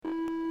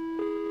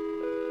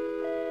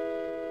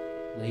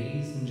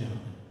Ladies and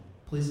gentlemen,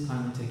 please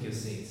kindly take your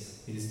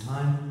seats. It is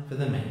time for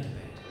the main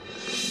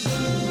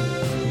debate.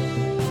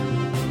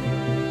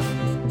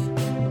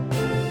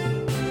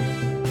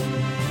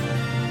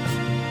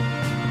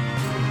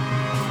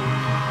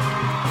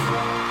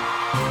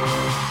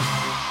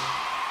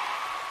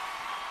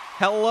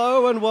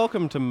 Hello and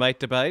welcome to Mate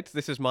Debate.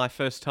 This is my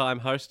first time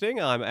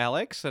hosting. I'm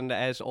Alex, and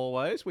as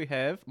always, we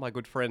have my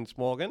good friends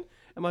Morgan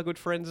and my good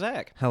friend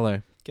Zac.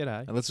 Hello.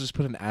 G'day. And let's just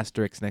put an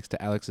asterisk next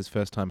to Alex's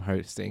first time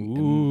hosting.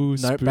 Ooh,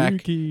 and note back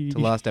spooky. to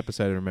last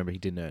episode and remember he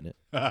didn't earn it.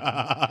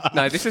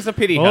 No, this is a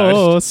pity Oh,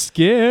 host.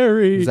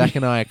 scary. Zach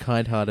and I are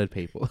kind-hearted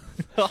people.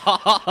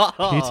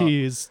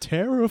 Pity is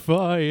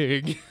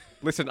terrifying.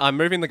 Listen, I'm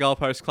moving the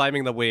goalpost,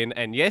 claiming the win,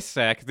 and yes,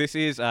 Zac, this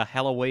is a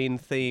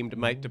Halloween-themed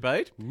Mate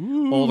Debate.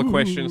 All the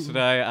questions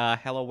today are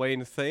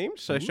Halloween-themed,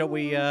 so shall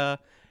we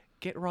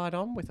get right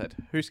on with it?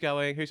 Who's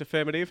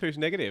affirmative, who's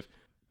negative?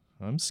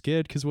 I'm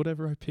scared because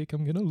whatever I pick,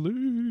 I'm going to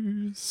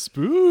lose.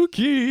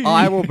 Spooky.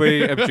 I will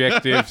be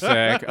objective,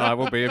 Zac. I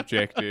will be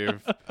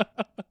objective.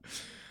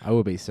 I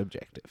will be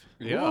subjective.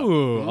 Yeah.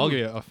 Ooh, I'll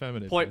get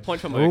affirmative. Point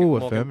for Morgan. Ooh,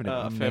 Morgan. affirmative.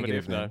 Affirmative,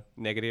 Negative no. then.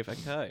 Negative,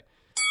 okay.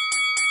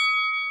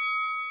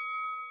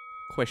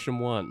 Question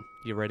 1.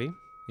 You ready?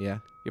 Yeah,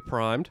 You're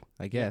primed?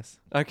 I guess.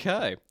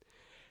 Okay.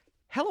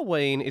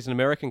 Halloween is an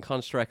American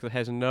construct that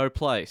has no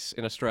place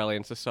in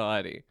Australian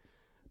society.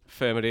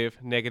 Affirmative,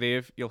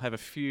 negative. You'll have a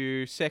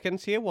few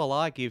seconds here while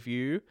I give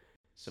you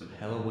some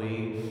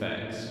Halloween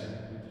facts.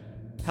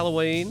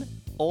 Halloween,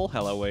 All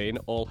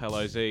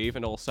Hallows Eve,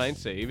 and All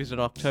Saints Eve is on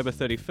October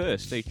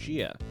 31st each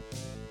year.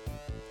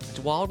 It's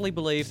widely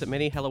believed that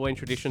many Halloween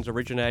traditions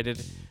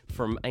originated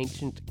from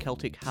ancient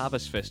Celtic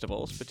harvest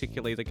festivals,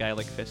 particularly the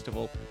Gaelic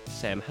festival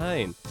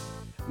Samhain.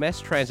 Mass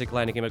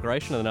transatlantic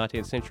immigration in the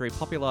 19th century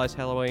popularised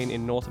Halloween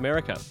in North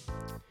America.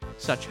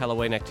 Such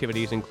Halloween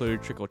activities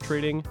include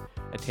trick-or-treating,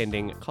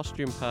 attending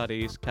costume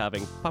parties,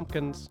 carving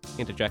pumpkins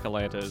into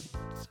jack-o'-lanterns,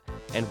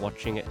 and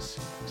watching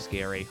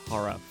scary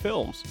horror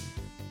films.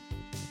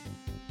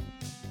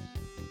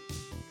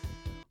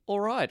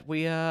 All right,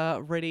 we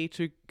are ready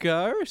to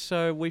go,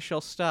 so we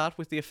shall start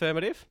with the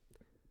affirmative.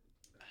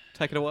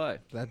 Take it away.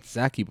 That's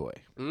Zachy boy.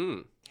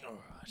 All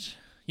right.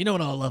 You know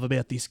what I love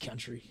about this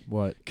country,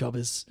 What?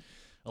 Cobbers?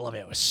 I love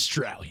how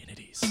Australian it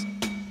is.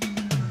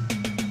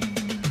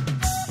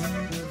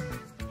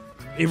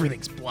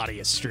 Everything's bloody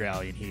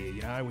Australian here,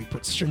 you know. We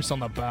put shrimps on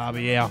the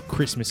barbie, our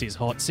Christmas is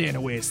hot, Santa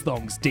wears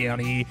thongs down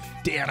here,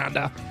 down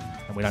under,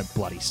 and we don't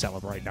bloody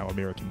celebrate no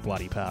American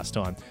bloody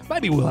pastime.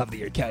 Maybe we'll have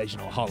the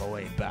occasional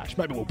Halloween bash,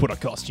 maybe we'll put a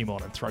costume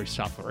on and throw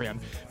stuff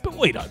around, but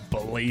we don't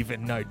believe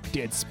in no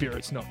dead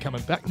spirits not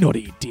coming back, not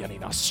here down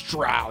in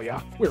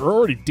Australia. We're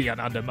already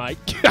down under, mate.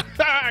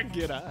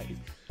 G'day.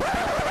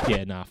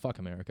 Yeah, nah, fuck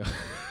America.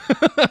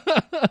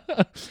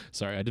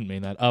 Sorry, I didn't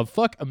mean that.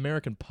 Fuck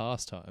American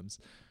pastimes.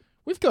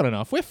 We've got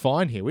enough. We're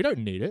fine here. We don't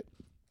need it.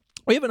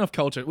 We have enough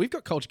culture. We've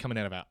got culture coming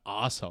out of our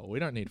arsehole. We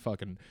don't need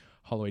fucking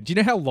Halloween. Do you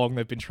know how long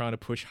they've been trying to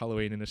push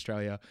Halloween in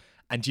Australia?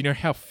 And do you know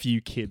how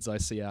few kids I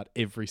see out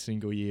every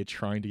single year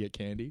trying to get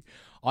candy?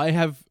 I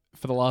have,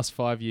 for the last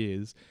 5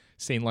 years,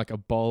 seen like a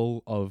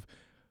bowl of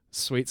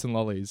sweets and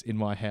lollies in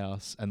my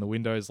house, and the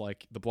windows,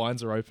 like, the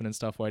blinds are open and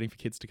stuff, waiting for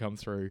kids to come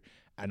through,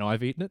 and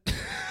I've eaten it.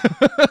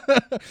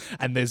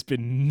 And there's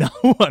been no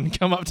one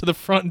come up to the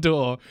front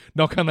door,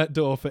 knock on that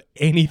door for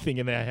anything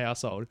in their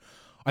household.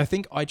 I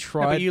think I No,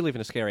 tried... but you live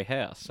in a scary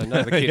house, so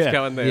no, the kids Yeah.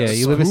 go in there. Yeah,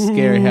 you live in a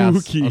scary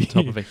house Spooky. on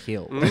top of a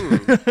hill.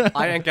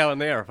 I ain't going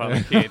there if I'm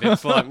a kid.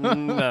 It's like,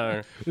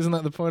 no. Isn't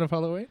that the point of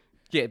Halloween?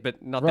 Yeah,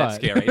 but not Right. that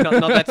scary.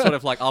 Not that sort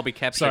of like, I'll be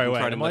captured Sorry, and wait,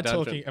 thrown in am the I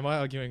dungeon. am I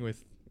arguing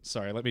with...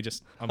 Sorry, I'm going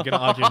to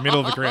argue middle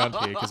of the ground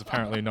here, because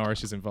apparently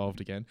Norwich is involved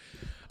again.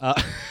 I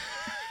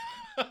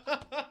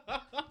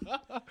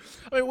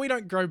mean, we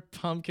don't grow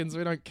pumpkins.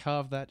 We don't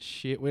carve that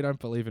shit. We don't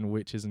believe in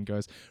witches and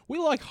ghosts. We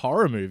like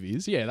horror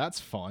movies. Yeah, that's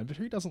fine. But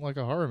who doesn't like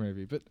a horror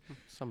movie? But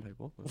Some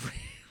people.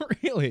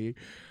 really,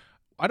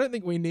 I don't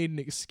think we need an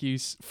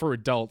excuse for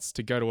adults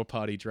to go to a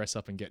party, dress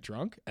up and get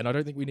drunk. And I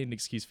don't think we need an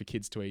excuse for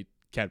kids to eat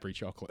Cadbury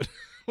chocolate.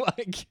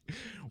 Like,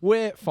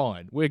 we're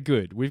fine. We're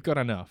good. We've got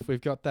enough.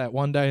 We've got that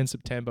one day in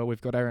September.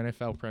 We've got our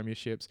NFL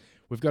premierships.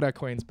 We've got our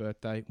Queen's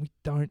birthday. We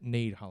don't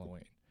need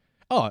Halloween.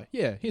 Oh,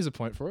 yeah, here's a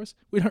point for us.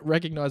 We don't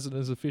recognise it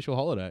as an official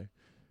holiday.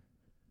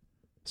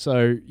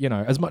 So, you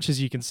know, as much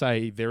as you can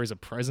say there is a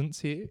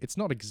presence here, it's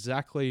not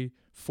exactly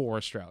for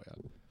Australia.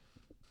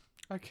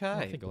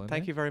 Okay. think I'll end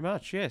Thank there. you very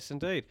much. Yes,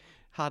 indeed.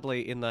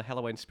 Hardly in the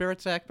Halloween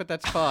Spirits Act, but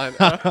that's fine.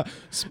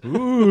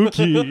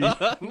 Spooky.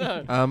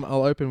 No.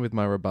 I'll open with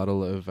my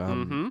rebuttal of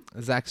Mm-hmm.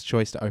 Zach's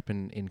choice to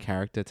open in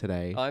character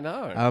today. I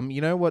know.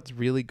 You know what's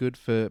really good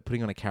for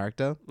putting on a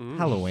character?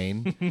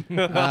 Halloween.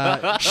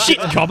 Shit,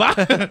 cobber.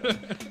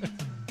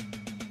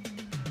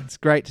 It's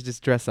great to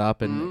just dress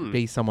up and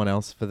be someone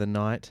else for the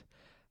night.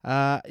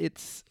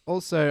 It's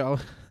also,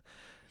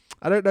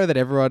 I don't know that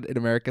everyone in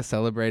America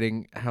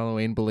celebrating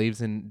Halloween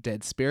believes in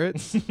dead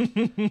spirits.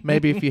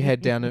 Maybe if you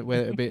head down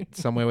a bit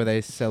somewhere where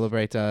they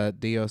celebrate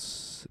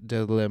Dios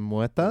de la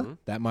Muerta,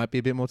 that might be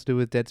a bit more to do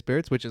with dead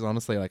spirits, which is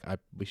honestly like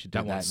we should do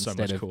That that one's so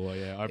instead much of cooler.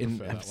 Yeah, I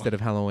prefer that instead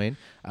of Halloween.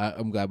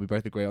 I'm glad we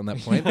both agree on that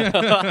point.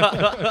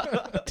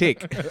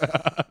 Tick.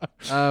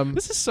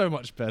 This is so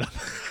much better.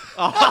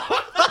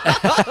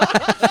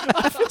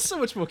 I feel so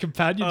much more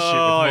companionship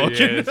with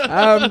Morgan. Yes.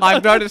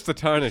 I've noticed the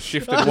tone has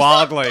shifted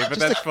wildly, but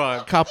that's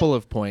fine. Couple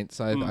of points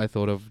I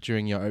thought of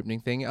during your opening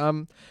thing.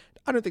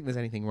 I don't think there's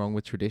anything wrong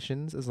with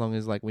traditions as long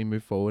as like we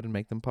move forward and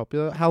make them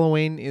popular.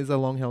 Halloween is a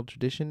long-held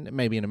tradition,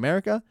 maybe in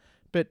America,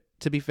 but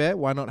to be fair,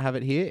 why not have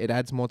it here? It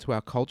adds more to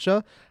our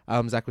culture.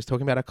 Zach was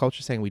talking about our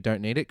culture, saying we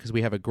don't need it because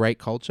we have a great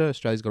culture.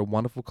 Australia's got a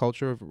wonderful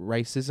culture of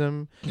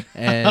racism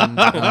and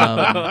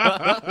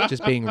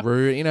just being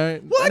rude. You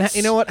know,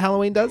 you know what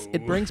Halloween does?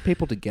 It brings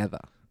people together.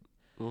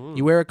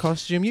 You wear a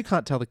costume, you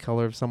can't tell the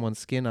color of someone's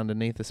skin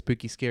underneath a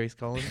spooky, scary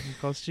skeleton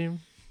costume.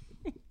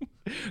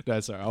 No,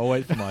 sorry. I'll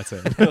wait for my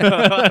turn.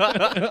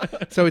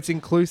 So it's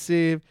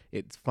inclusive,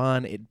 it's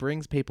fun, it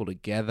brings people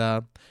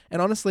together,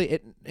 and honestly,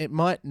 it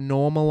might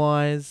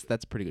normalize.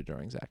 That's pretty good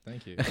drawing, Zach.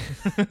 Thank you.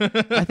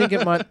 I think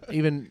it might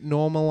even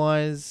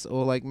normalize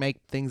or like make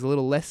things a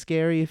little less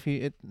scary if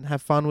you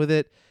have fun with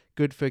it.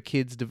 Good for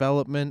kids'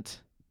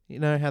 development. You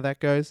know how that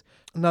goes.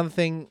 Another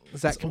thing,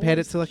 Zach compared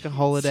it to like a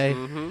holiday.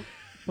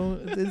 Well,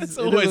 It's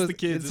always the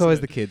kids, It's always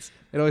isn't the kids.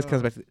 It always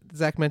comes back to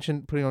Zach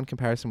mentioned putting on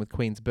comparison with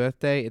Queen's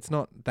birthday. It's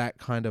not that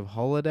kind of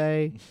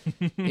holiday.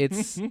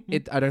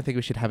 I don't think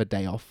we should have a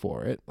day off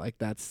for it. Like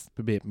that's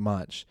a bit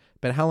much.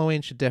 But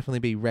Halloween should definitely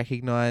be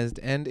recognized.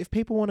 And if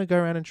people want to go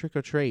around and trick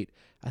or treat,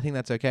 I think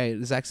that's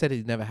okay. Zach said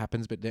it never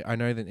happens, but I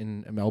know that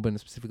in Melbourne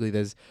specifically,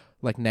 there's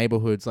like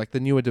neighborhoods, like the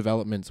newer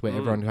developments where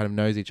everyone kind of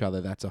knows each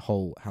other. That's a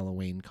whole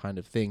Halloween kind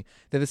of thing.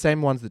 They're the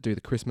same ones that do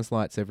the Christmas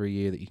lights every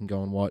year that you can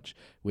go and watch,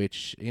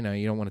 which, you know,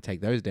 you don't want to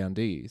take those down,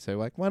 do you? So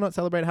like, why not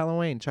celebrate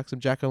Halloween? Chuck some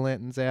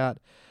jack-o'-lanterns out.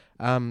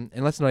 And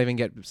let's not even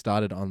get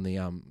started on the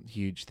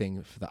huge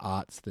thing for the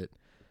arts that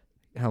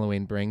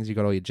Halloween brings. You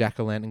got all your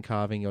jack-o'-lantern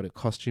carving, you got a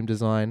costume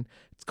design.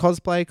 It's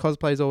cosplay.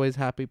 Cosplay's always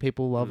happy.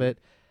 People love it.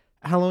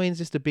 Halloween's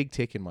just a big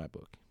tick in my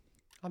book.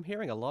 I'm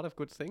hearing a lot of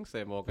good things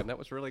there, Morgan. That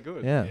was really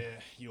good. Yeah.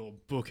 Your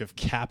book of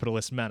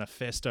capitalist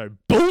manifesto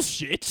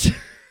bullshit.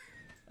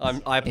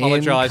 I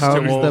apologise to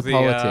comes all the the.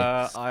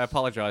 politics. I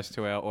apologise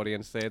to our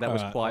audience there. That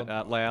was quite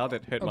loud.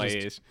 It hurt my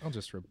ears. I'll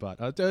just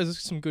rebut. There's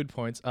some good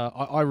points.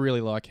 I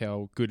really like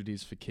how good it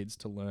is for kids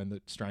to learn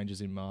that strangers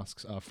in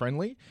masks are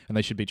friendly and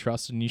they should be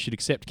trusted, and you should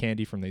accept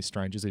candy from these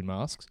strangers in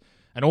masks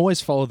and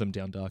always follow them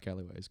down dark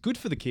alleyways. Good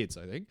for the kids,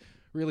 I think.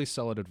 Really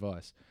solid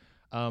advice.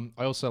 I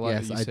also like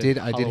that you said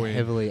I did Halloween.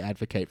 heavily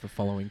advocate for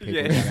following people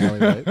Yeah.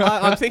 down alleyways.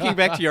 I'm thinking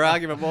back to your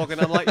argument,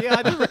 Morgan. I'm like, yeah,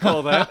 I do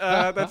recall that.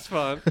 That's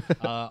fun.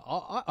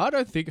 I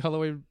don't think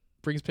Halloween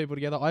brings people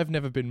together. I've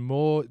never been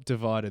more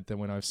divided than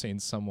when I've seen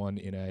someone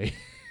in a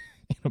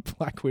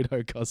Black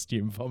Widow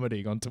costume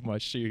vomiting onto my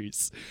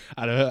shoes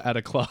at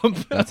a club.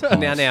 That's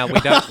Now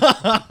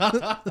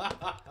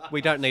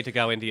we don't need to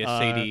go into your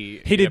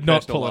seedy. He did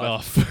not personal pull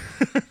life. it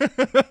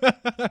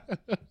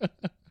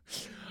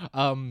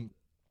off.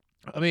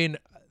 I mean,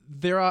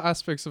 there are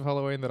aspects of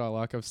Halloween that I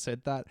like. I've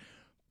said that,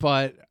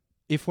 but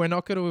if we're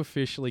not going to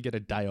officially get a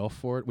day off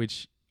for it,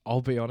 which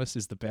I'll be honest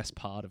is the best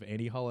part of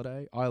any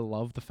holiday. I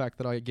love the fact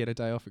that I get a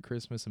day off at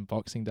Christmas and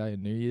Boxing Day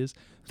and New Year's.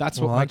 That's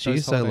what makes aren't you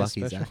those so holidays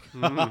lucky,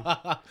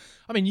 special. Zach?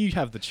 I mean, you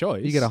have the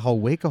choice. You get a whole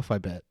week off, I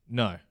bet.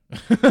 No.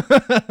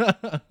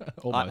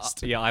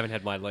 Almost. I haven't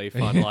had my leave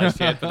finalised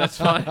yet, but that's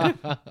fine.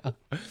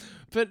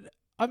 But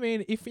I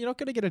mean, if you're not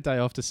going to get a day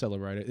off to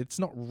celebrate it, it's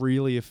not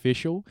really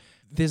official.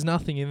 There's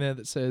nothing in there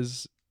that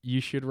says you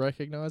should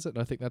recognize it.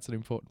 And I think that's an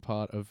important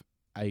part of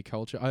a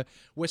culture.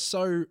 We're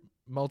so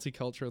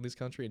multicultural in this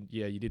country. And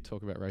yeah, you did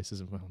talk about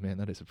racism. Well, man,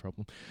 that is a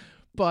problem.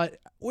 But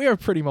we're a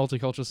pretty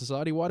multicultural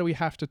society. Why do we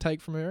have to take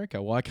from America?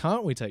 Why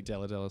can't we take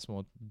Dia de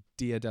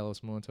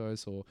los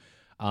Muertos or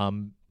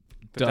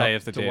The Day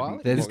of the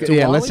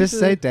Dead. Let's just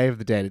say Day of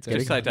the Dead. It's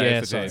Just getting say Day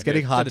of the sorry. Dead. It's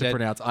getting hard to Dead.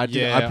 pronounce. I'm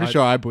Yeah, pretty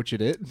sure I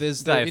butchered it.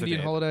 There's Day the of the Indian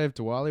Dead. holiday of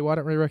Diwali. Why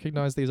don't we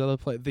recognize these other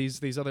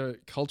these other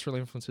cultural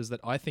influences that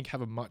I think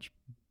have a much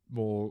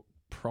more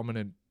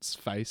prominent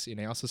face in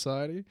our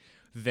society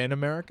than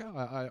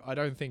America? I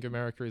don't think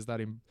America is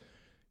that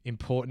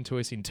important to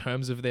us in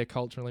terms of their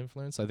cultural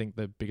influence. I think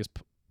the biggest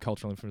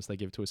cultural influence they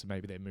give to us are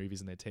maybe their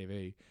movies and their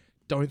TV.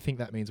 Don't think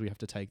that means we have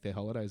to take their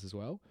holidays as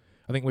well.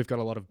 I think we've got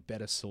a lot of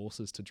better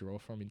sources to draw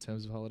from in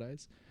terms of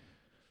holidays.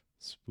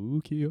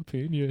 Spooky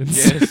opinions.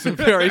 Yes,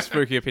 very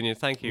spooky opinion.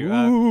 Thank you.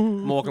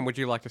 Morgan, would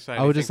you like to say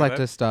anything I would just like that?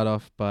 to start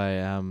off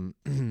by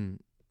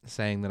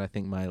saying that I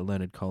think my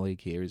learned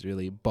colleague here is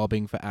really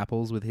bobbing for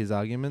apples with his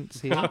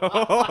arguments here.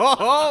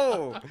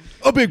 Oh,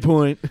 A big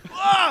point.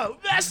 Whoa,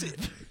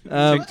 massive.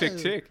 tick, tick,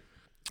 tick.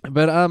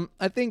 But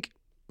I think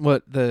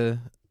what the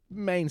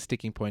main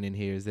sticking point in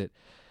here is that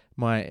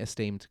my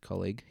esteemed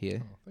colleague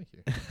here Thank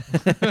you.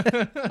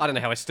 I don't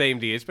know how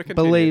esteemed he is, but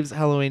continue. believes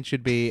Halloween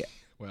should be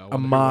Well, I a wonder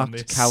who won marked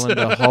this.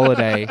 calendar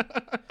holiday,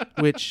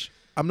 which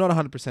I'm not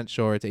 100%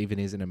 sure it even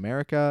is in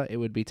America. It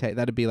would be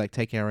that'd be like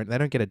taking our own. They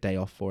don't get a day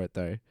off for it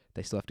though.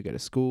 They still have to go to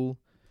school.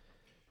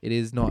 It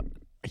is not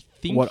I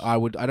think what I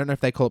would. I don't know if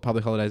they call it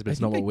public holidays, but I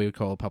it's not think what we would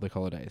call public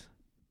holidays.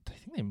 I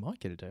think they might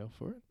get a day off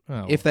for it.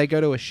 Oh, If they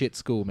go to a shit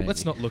school, maybe.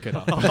 let's not look it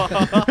up.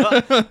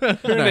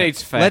 Who No.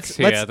 needs facts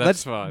here? That's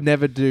let's fine.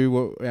 never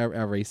do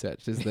our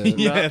research. Is the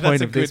yeah,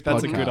 point of this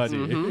that's a podcast. good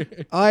idea.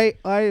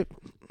 Mhm.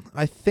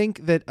 I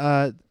think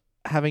that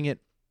having it.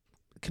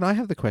 Can I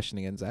have the question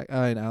again, Zach?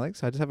 And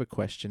Alex, I just have a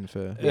question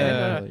for.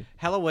 Yeah, no.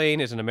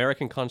 Halloween is an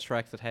American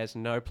construct that has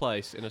no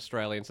place in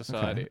Australian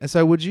society. Okay.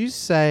 So would you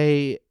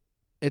say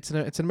it's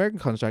an American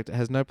construct? It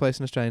has no place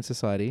in Australian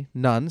society,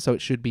 none. So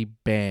it should be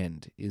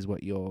banned, is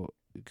what you're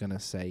gonna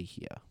say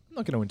here. I'm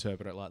not going to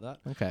interpret it like that.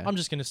 Okay. I'm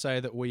just going to say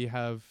that we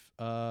have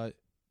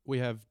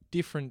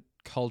different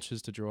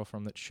cultures to draw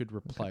from that should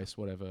replace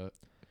whatever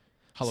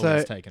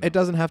Halloween's taken. It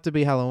doesn't have to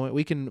be Halloween.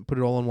 We can put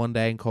it all in one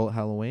day and call it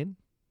Halloween.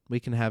 We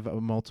can have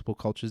multiple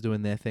cultures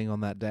doing their thing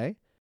on that day.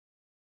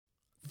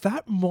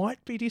 That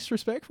might be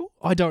disrespectful.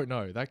 I don't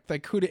know. They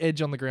could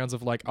edge on the grounds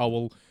of like, oh,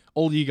 well,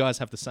 all you guys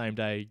have the same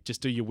day.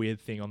 Just do your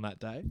weird thing on that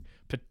day.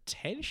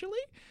 Potentially.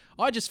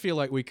 I just feel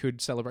like we could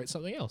celebrate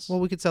something else. Well,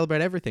 we could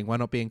celebrate everything. Why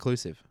not be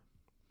inclusive?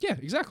 yeah,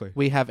 exactly.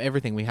 We have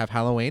everything. We have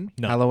Halloween.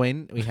 No.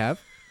 Halloween we have.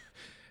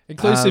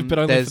 Inclusive, but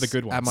only for the there's-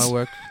 good ones. At my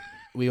work,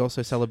 we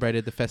also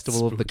celebrated the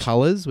Festival of the Spooky.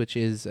 Colours, which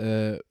is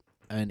an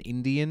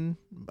Indian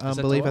Is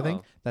that belief, I wow.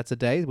 think. That's a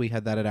day. We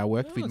had that at our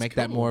work. Oh, We'd that's make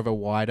that cool. more of a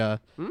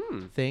wider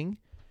Mm. thing.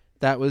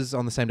 That was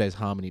on the same day as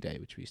Harmony Day,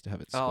 which we used to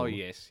have at school. Oh,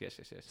 yes.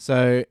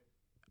 So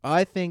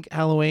I think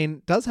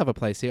Halloween does have a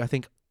place here. I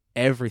think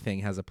everything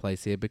has a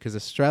place here because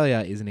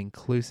Australia is an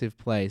inclusive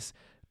place.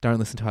 Don't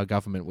listen to our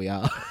government. We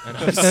are. And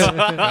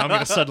I'm going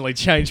to suddenly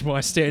change my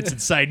stance and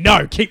say,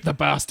 no, keep the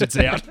bastards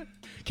out.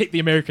 Keep the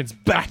Americans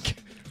back.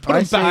 Put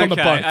I them back on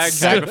the Okay,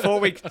 boats. okay. Before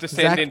we descend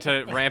Zach-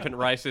 into rampant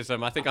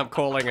racism, I think I'm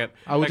calling it.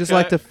 I would just Okay.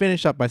 like to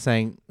finish up by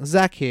saying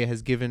Zach here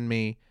has given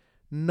me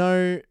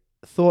no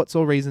thoughts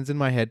or reasons in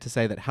my head to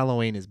say that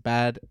Halloween is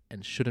bad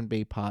and shouldn't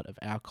be part of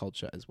our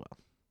culture as well.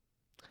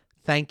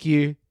 Thank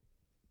you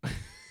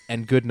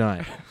and good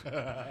night.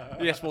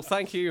 Yes, well,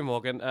 thank you,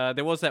 Morgan.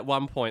 There was that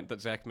one point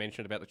that Zach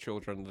mentioned about the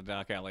children, the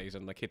dark alleys,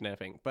 and the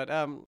kidnapping. But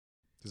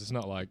Because it's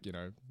not like,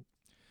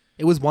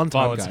 It was one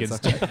time, violence guys.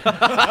 against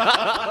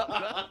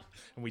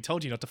and we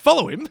told you not to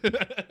follow him.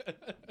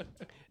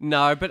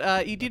 no,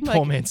 but you did make.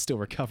 Poor man's still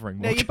recovering.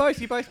 Now you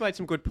both made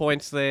some good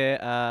points there,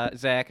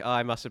 Zach.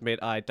 I must admit,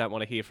 I don't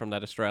want to hear from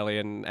that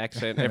Australian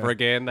accent ever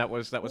again. That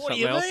was What do something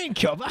you else. mean,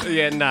 copper?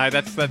 Yeah, no,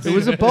 that's It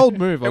was a bold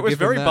move. It I'll was give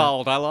him very that.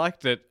 bold. I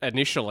liked it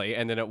initially,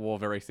 and then it wore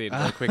very thin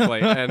very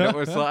quickly, and it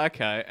was like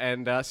okay.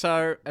 And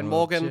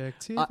Morgan,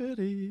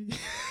 Objectivity.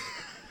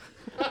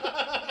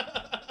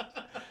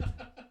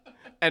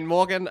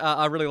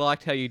 I really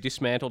liked how you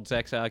dismantled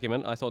Zach's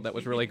argument. I thought that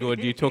was really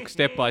good. You took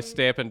step by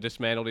step and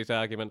dismantled his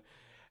argument,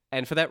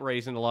 and for that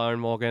reason alone,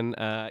 Morgan,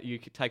 you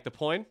could take the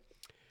point.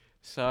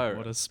 So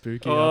What a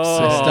spooky Oh.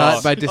 upset.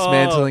 Start by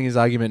dismantling his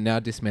argument. Now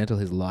dismantle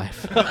his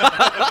life.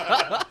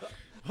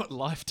 What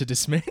life to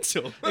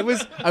dismantle. It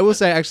was. I will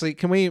say, actually,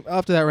 can we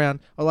after that round?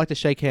 I'd like to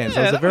shake hands.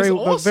 Yeah, that was that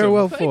was very awesome.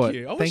 well Thank fought.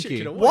 you. I wish Thank you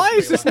you. could've why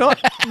is this not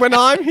when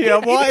I'm here?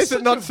 Why is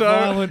it not a so?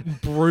 violent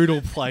and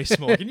brutal place,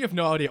 Morgan? You have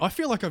no idea. I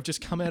feel like I've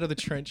just come out of the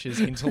trenches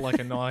into like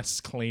a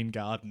nice, clean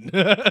garden.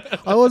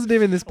 I wasn't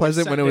even this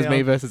pleasant sat when it was me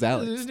down. versus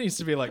Alex. This needs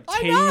to be like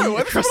I tea know.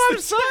 That's across what I'm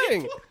the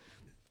saying.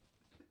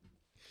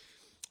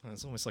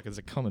 It's almost like it's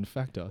a common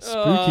factor. Spooky.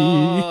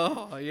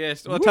 Oh,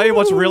 yes. Well, I'll tell you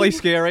what's really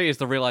scary is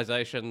the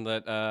realization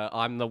that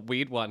I'm the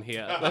weird one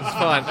here. That's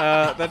fine.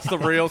 That's the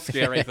real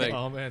scary thing.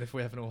 Oh man, if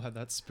we haven't all had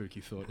that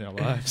spooky thought in our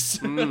lives.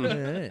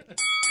 Alright.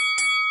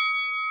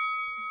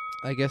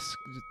 I guess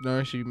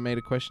Norris, you made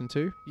a question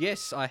too.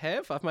 Yes, I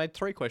have. I've made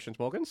 3 questions,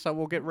 Morgan. So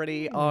we'll get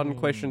ready on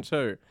question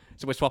 2.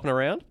 So we're swapping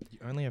around? You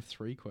only have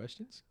 3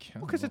 questions?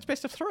 Because it's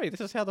best of 3.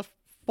 This is how the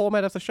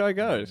format of the show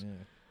goes. Yeah.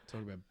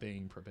 Talk about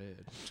being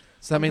prepared.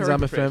 So that means very I'm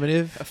prepared.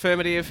 affirmative.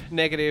 Affirmative,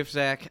 negative,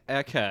 Zach.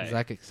 Okay.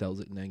 Zach excels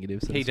at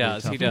negatives. So He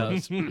that's really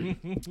does. tough He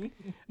one. does.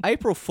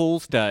 April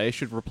Fool's Day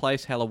should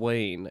replace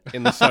Halloween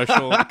in the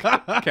social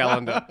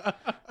calendar.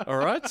 All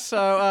right.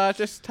 So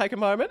just take a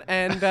moment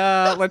and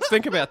let's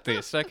think about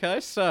this. Okay.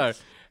 So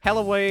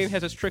Halloween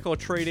has its trick or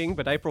treating,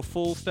 but April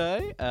Fool's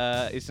Day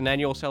is an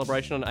annual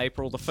celebration on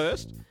April the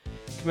 1st,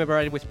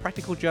 commemorated with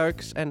practical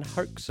jokes and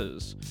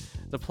hoaxes.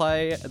 The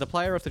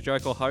player of the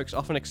joke or hoax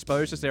often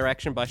exposes their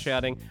action by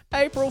shouting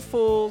 "April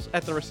Fools"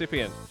 at the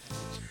recipient.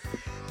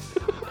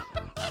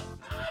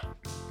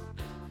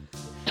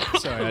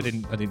 Sorry, I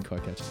didn't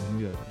quite catch it.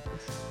 Yeah.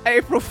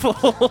 April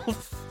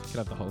Fools. Can I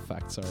have the whole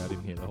fact? Sorry, I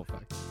didn't hear the whole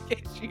fact. Yes,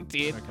 you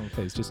did. Come on,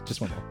 please,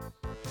 just one more.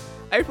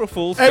 April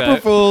Fool's April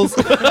Day. Fools.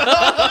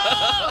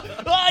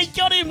 I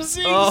got him,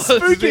 Zing! Oh,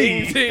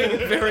 spooky.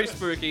 Very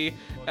spooky.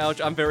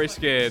 Ouch, I'm very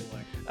scared.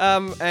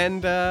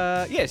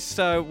 Yes,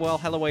 so while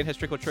Halloween has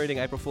trick-or-treating,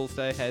 April Fool's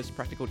Day has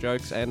practical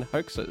jokes and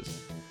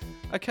hoaxes.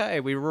 Okay,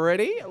 we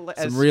ready?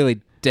 Some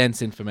really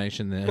dense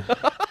information there.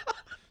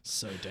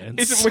 So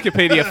dense. Isn't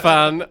Wikipedia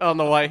fun on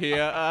the way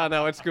here?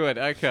 No, it's good.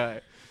 Okay.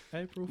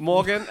 April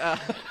Morgan,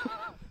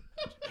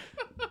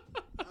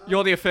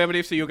 you're the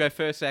affirmative, so you'll go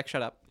first. Zach,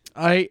 shut up.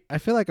 I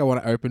feel like I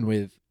want to open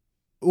with,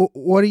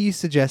 what are you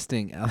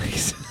suggesting,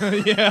 Alex?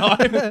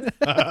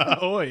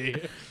 Oi.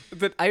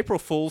 That April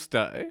Fool's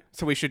Day,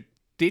 so we should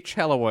ditch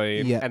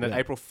Halloween, Yeah, and that yeah.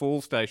 April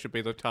Fool's Day should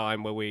be the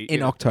time where we...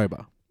 In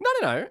October.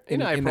 No.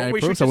 In April. In We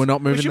April, should so we're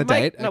not moving the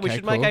date? No, we Okay,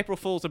 should make cool. April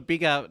Fool's a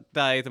bigger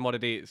day than what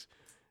it is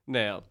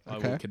now. I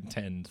Okay. will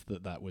contend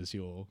that was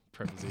your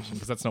preposition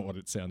because that's not what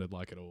it sounded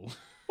like at all.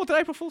 What did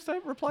April Fool's Day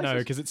replace? No, it?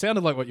 because it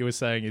sounded like what you were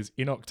saying is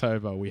in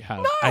October we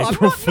have I'm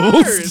April not- no,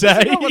 Fool's this is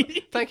Day. not what-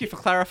 Thank you for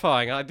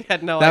clarifying. I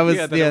had no That was-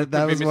 idea. yeah, it could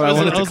that be was what I misunderstood.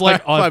 wanted I to was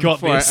like, clarify I've got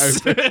before I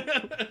this.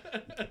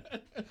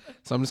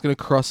 So I'm just going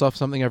to cross off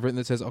something I've written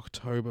that says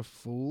October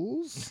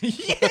Fools.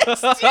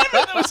 Yes, damn it,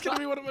 that was going to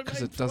be one of my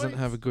Because main it doesn't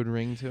points. have a good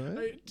ring to it.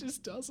 It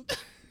just doesn't.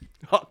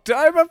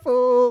 October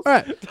Fool's. All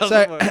right. Doesn't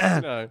So work,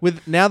 no.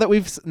 with now that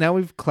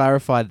we've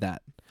clarified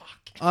that,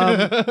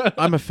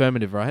 I'm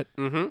affirmative, right?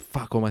 Mm-hmm.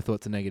 Fuck, all my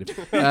thoughts are negative.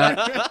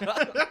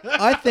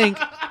 I think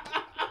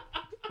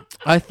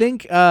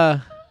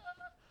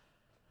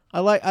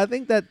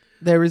that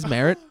there is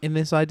merit in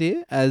this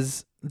idea,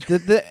 as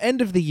the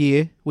end of the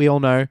year, we all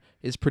know,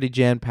 is pretty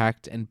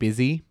jam-packed and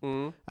busy.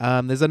 Mm.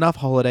 There's enough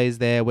holidays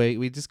there where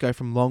we just go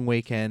from long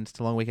weekend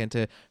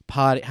to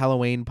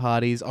Halloween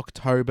parties,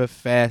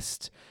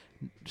 Oktoberfest,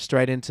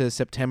 straight into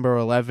September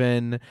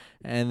 11,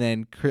 and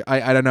then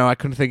I don't know, I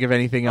couldn't think of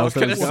anything I else.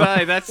 was going to that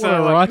say, that's What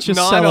a like righteous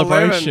 9/11.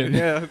 celebration.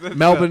 Yeah, that's,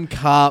 Melbourne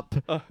Cup.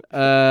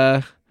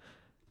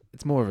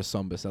 It's more of a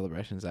somber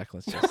celebration, Zach.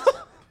 Let's just.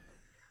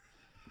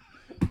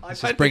 I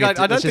just don't bring think it I to-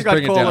 don't let's think just I'd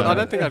bring it call down it. a I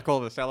don't bit. think I'd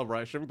call it a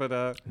celebration, but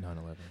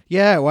 9/11.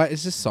 Yeah, well,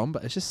 it's just somber.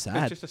 It's just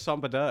sad. it's just a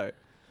somber day.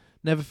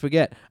 Never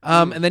forget.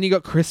 And then you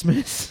got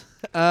Christmas.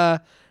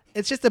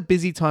 It's just a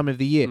busy time of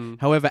the year.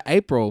 However,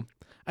 April,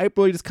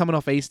 you're just coming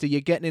off Easter.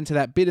 You're getting into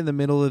that bit in the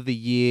middle of the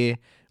year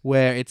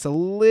where it's a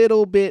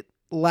little bit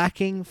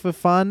lacking for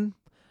fun.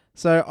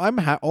 So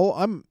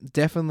I'm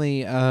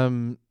definitely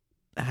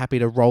happy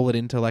to roll it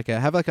into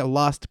have a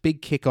last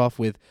big kickoff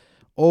with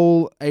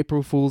all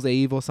April Fool's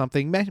Eve or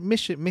something.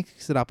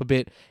 Mix it up a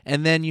bit,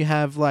 and then you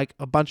have like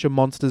a bunch of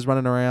monsters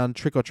running around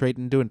trick or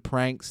treating, doing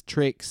pranks,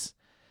 tricks,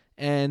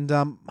 and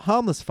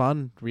harmless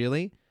fun.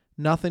 Really,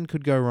 nothing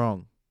could go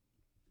wrong.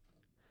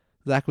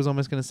 Zach was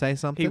almost going to say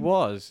something. He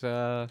was.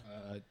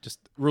 Just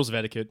rules of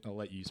etiquette. I'll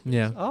let you speak.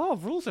 Yeah. Oh,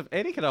 rules of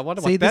etiquette. I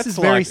wonder See, what this that's is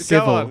very like. Go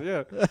civil. on,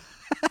 yeah.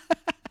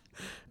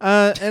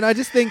 And I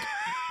just think,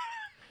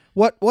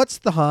 what's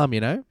the harm,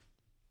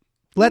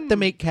 Let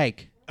them eat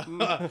cake.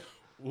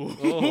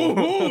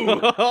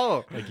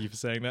 Oh. Thank you for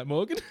saying that,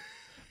 Morgan.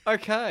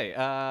 Okay.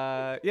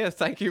 Yes,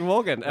 thank you,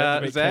 Morgan.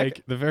 Zach.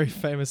 Cake, the very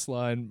famous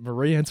line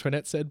Marie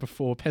Antoinette said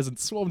before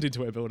peasants swarmed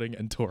into her building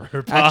and tore her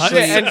apart. Actually,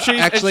 Yeah, and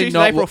she's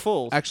not an April what-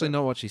 Fool. Actually,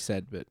 not what she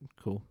said, but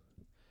cool.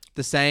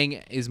 The saying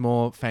is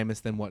more famous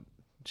than what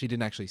she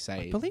didn't actually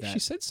say. I believe that. she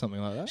said something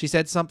like that. She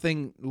said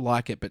something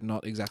like it, but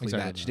not exactly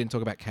Exactly that. She that. didn't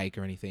talk about cake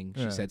or anything.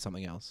 She Yeah. said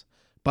something else.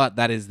 But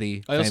that is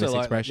the I famous also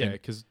like, expression.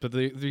 yeah, but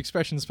the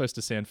expression is supposed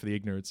to stand for the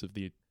ignorance of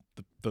the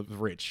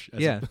rich.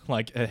 Yeah.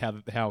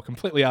 How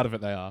completely out of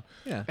it they are.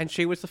 Yeah. And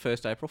she was the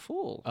first April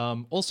Fool.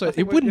 Also, I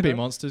think it wouldn't you be know.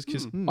 monsters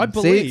because Mm. I See-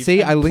 believe.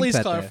 see, and I linked please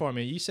that there. clarify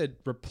me. You said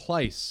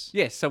replace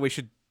Yes, so we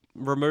should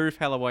remove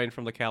Halloween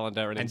from the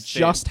calendar and, and instead...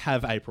 just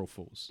have April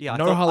Fools. Yeah,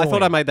 no I Halloween.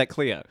 thought I made that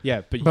clear.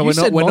 Yeah, but But you we're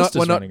said not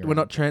monsters running we're around.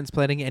 not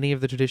transplanting any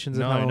of the traditions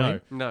of No,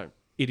 Halloween. No.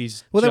 It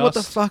is. Well, then what the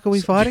just- fuck are we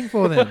fighting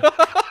for then?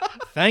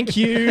 Thank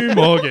you,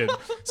 Morgan.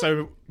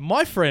 So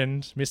my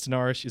friend, Mr.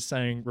 Norrish, is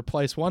saying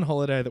replace one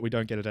holiday that we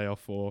don't get a day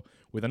off for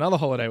with another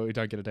holiday that we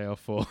don't get a day off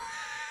for.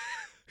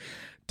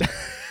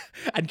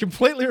 And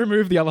completely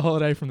remove the other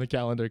holiday from the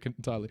calendar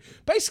entirely.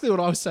 Basically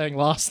what I was saying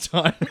last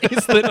time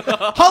is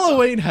that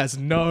Halloween has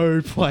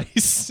no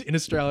place in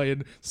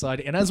Australian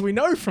society. And as we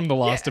know from the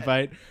last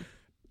debate,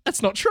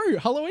 that's not true.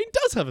 Halloween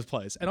does have a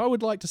place. And I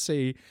would like to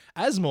see,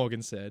 as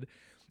Morgan said,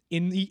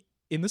 in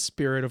the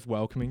spirit of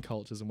welcoming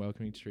cultures and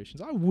welcoming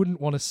traditions, I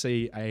wouldn't want to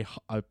see a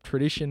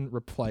tradition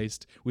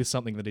replaced with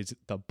something that is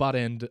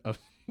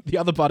the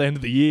other butt end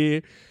of the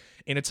year,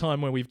 in a time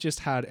where we've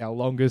just had our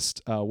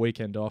longest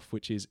weekend off,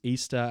 which is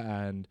Easter,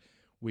 and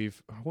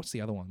what's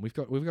the other one? We've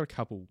got a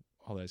couple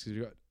holidays because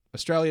we've got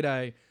Australia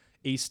Day,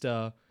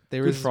 Easter,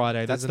 Good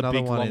Friday. That's the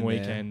another big one long in there.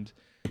 weekend.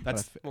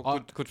 That's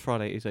Well, Good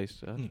Friday is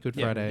Easter. Good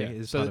yeah, Friday yeah.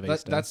 is So part of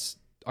Easter. that's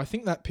I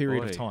think that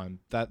period Boy. of time,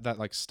 that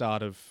like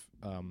start of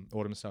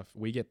autumn stuff,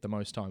 we get the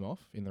most time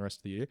off in the rest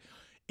of the year.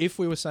 If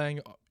we were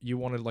saying you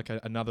wanted like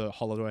another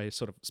holiday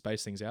sort of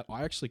space things out,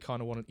 I actually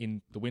kind of want it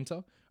in the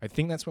winter. I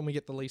think that's when we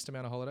get the least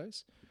amount of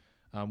holidays.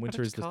 Winter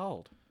But is it's the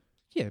cold.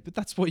 yeah, but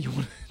that's what you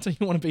want. So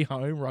you want to be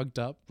home, rugged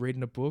up,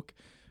 reading a book.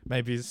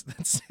 Maybe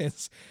that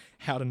says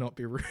How to Not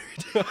Be Rude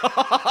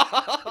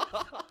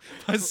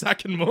by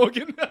Zac and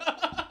Morgan.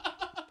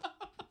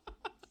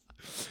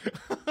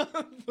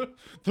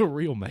 the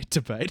real mate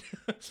debate.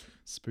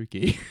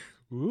 Spooky.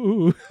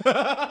 Ooh.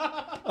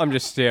 I'm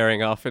just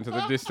staring off into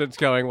the distance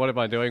going, what am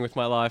I doing with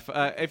my life?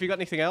 Have you got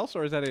anything else,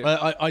 or is that it?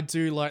 I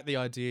do like the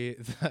idea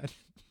that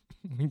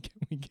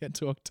we get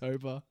to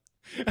October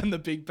and the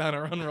big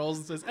banner unrolls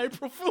and says,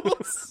 April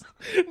Fools!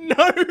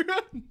 No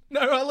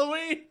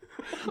Halloween!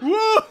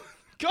 Whoa!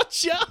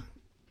 Gotcha!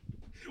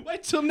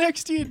 Wait till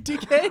next year,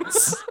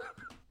 dickheads!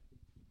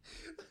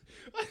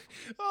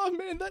 Oh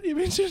man, that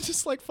image is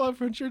just like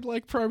 500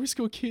 like primary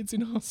school kids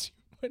in Aussie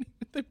waiting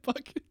with their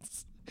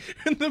buckets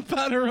and the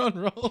banner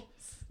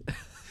unrolls.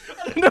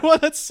 I don't know why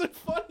that's so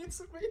funny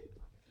to me.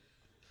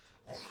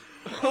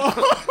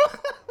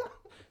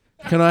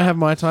 Can I have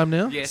my time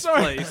now? Yes,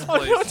 Sorry, please.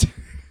 I'm not-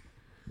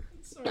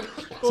 Sorry.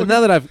 So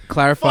now that I've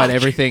clarified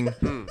everything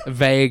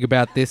vague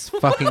about this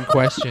fucking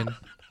question,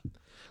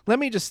 let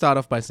me just start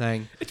off by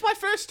saying It's my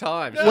first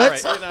time.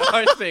 Let's- Sorry,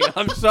 hosting.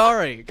 I'm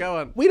sorry. Go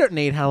on. we don't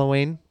need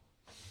Halloween.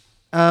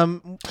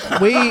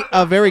 We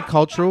are very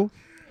cultural.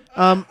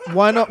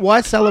 Why not?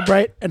 Why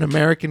celebrate an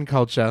American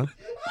culture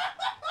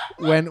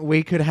when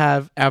we could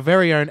have our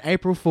very own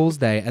April Fool's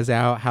Day as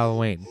our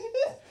Halloween?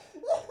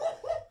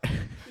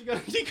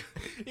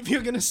 If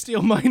you're going to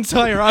steal my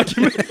entire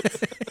argument,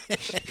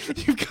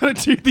 you've got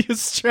to do the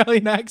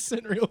Australian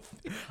accent real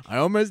thing. I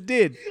almost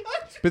did,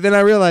 but then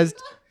I realized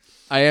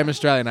I am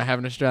Australian. I have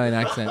an Australian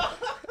accent.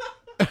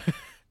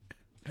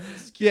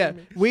 Yeah,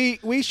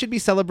 we should be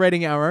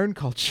celebrating our own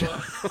culture.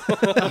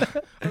 I'm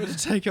going to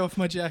take off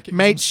my jacket. 'cause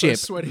Mateship, I'm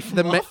so sweaty from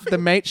the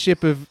laughing.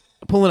 mateship of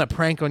pulling a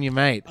prank on your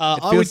mate. It I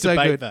feels would so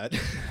debate good. that.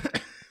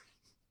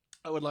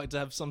 I would like to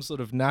have some sort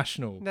of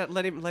national No,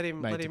 let him.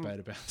 debate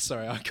about.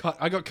 Sorry, I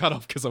got cut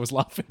off because I was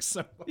laughing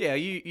so much. Yeah,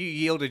 you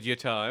yielded your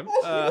time.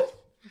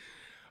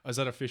 Is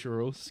that official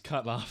rules?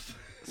 Can't laugh.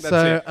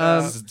 So it.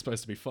 This isn't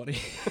supposed to be funny.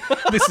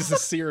 This is a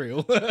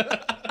cereal.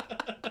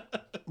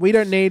 we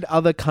don't need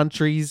other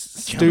countries'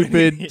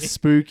 stupid,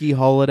 spooky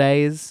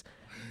holidays.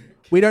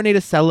 We don't need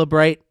to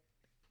celebrate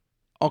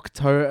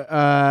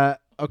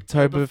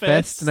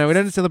Oktoberfest. No, we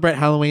don't celebrate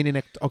Halloween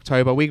in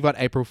October. We've got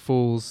April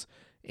Fools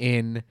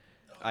in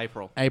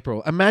April.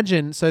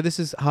 Imagine, so this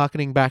is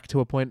harkening back to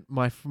a point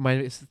my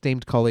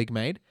esteemed colleague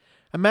made.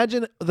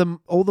 Imagine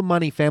all the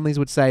money families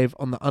would save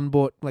on the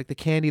unbought, like the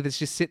candy that's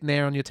just sitting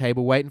there on your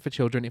table waiting for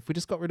children if we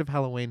just got rid of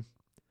Halloween.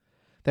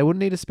 They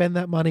wouldn't need to spend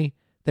that money.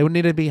 They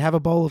wouldn't need to have a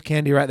bowl of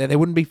candy right there. They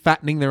wouldn't be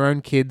fattening their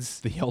own kids.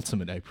 The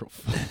ultimate April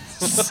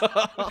Fools.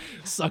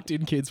 Sucked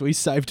in, kids. We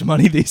saved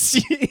money this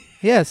year.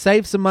 Yeah,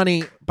 save some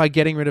money by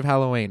getting rid of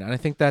Halloween. And I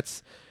think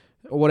that's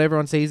what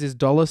everyone sees is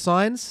dollar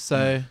signs.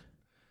 So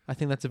I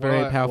think that's a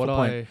very powerful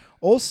point.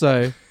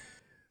 Also,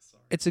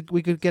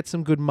 we could get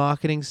some good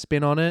marketing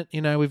spin on it.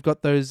 You know, we've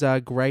got those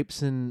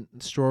grapes and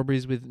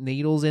strawberries with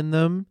needles in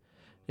them.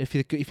 If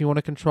you want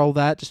to control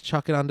that, just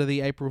chuck it under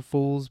the April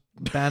Fool's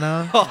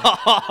banner.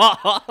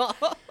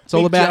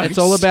 It's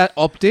all about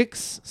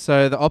optics.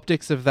 So the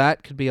optics of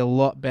that could be a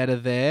lot better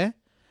there.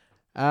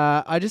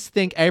 I just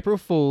think April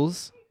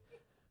Fools.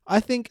 I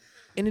think,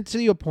 and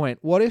to your point,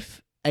 what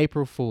if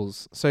April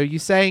Fools? So you're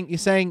saying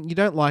you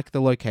don't like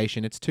the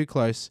location; it's too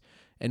close,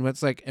 and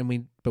it's like,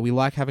 but we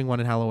like having one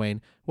in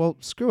Halloween. Well,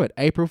 screw it.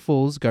 April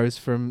Fools goes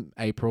from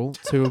April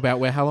to about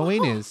where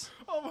Halloween is.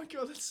 Oh my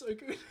god, that's so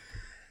good.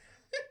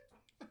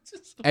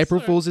 April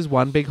Fools is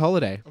one big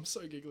holiday. I'm so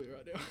giggly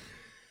right now.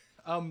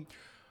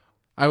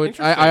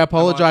 I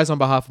apologize on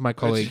behalf of my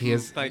colleague. He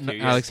has Thank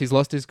you, Alex. yes. He's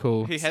lost his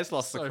cool. He has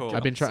lost the So call.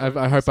 I've been So trying.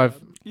 I hope I've.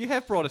 You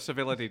have brought a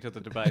civility to the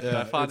debate, but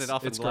I find it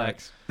often it's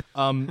lacks.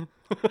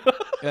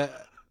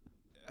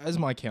 As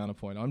my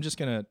counterpoint, I'm just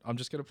gonna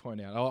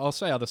point out. I'll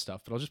say other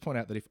stuff, but I'll just point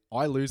out that if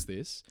I lose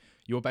this,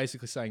 you're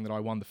basically saying that I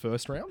won the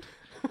first round.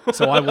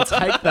 So I will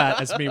take that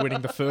as me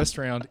winning the first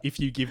round if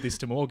you give this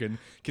to Morgan,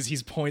 because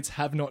his points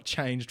have not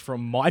changed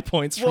from my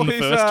points from the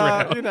first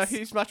round. You know,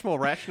 he's much more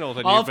rational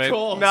than Of you've been.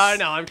 course. No,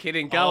 I'm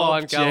kidding. Go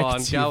on.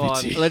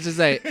 Objectivity. Let's just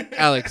say,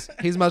 Alex.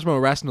 He's much more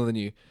rational than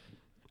you.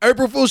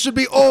 April Fools should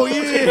be all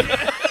year.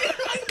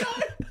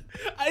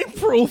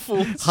 April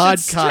Fools Hard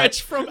should cut.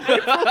 stretch from April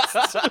to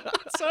October.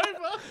 So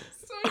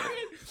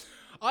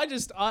good.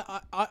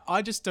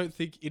 I just don't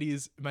think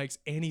makes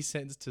any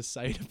sense to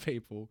say to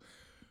people.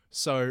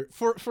 So,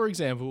 for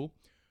example,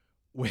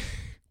 we're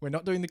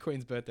not doing the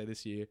Queen's birthday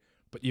this year,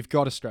 but you've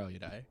got Australia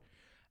Day.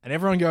 And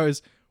everyone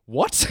goes,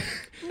 what?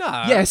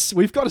 No. Yes,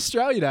 we've got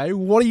Australia Day.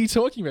 What are you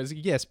talking about? It's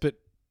like, yes, but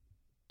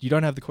you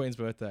don't have the Queen's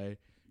birthday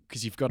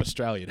because you've got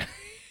Australia Day.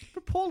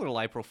 But poor little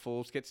April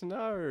Fools gets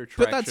no traction.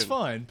 But that's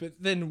fine. But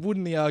then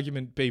wouldn't the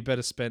argument be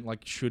better spent,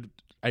 like, should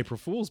April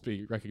Fools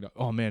be recognized?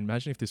 Oh, man,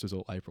 imagine if this was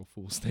all April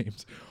Fools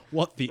themes.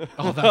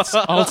 That's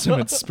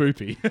ultimate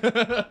spoopy.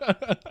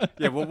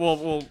 Yeah,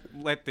 we'll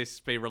let this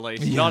be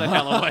released. Not at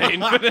Halloween,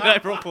 but at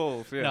April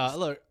Fools. Yes. No,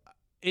 look,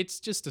 it's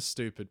just a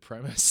stupid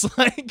premise.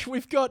 Like,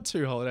 we've got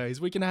two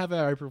holidays. We can have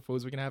our April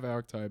Fools. We can have our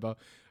October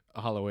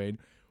Halloween.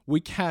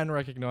 We can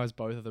recognize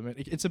both of them.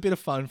 It's a bit of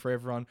fun for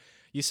everyone.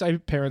 You say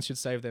parents should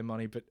save their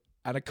money, but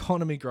an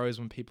economy grows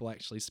when people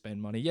actually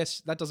spend money.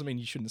 Yes, that doesn't mean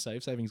you shouldn't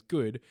save. Saving's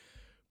good.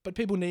 But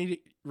people need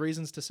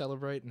reasons to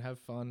celebrate and have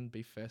fun,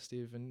 be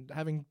festive, and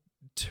having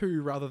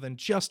two rather than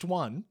just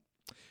one.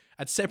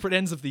 at separate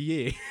ends of the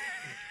year.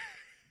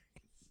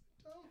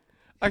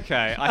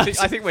 Okay, I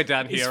think we're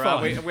done It's here,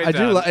 aren't we? fine. We're I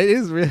done. do. It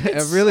is really,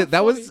 It's really. so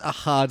That was funny. a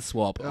hard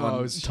swap on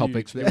it was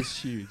topics. huge. There. It was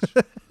huge.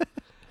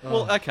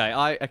 Well,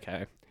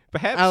 okay.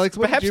 Perhaps, Alex,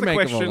 what did perhaps you the make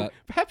of all question, that?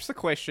 perhaps the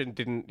question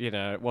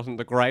didn't, wasn't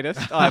the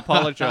greatest. I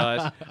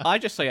apologise. I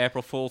just see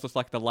April Fools as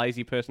like the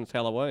lazy person's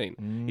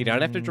Halloween. You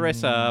don't have to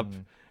dress up.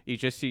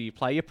 You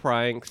play your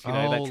pranks. You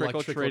know, Oh, that like trick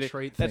or trick or treat.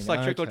 treat That's thing.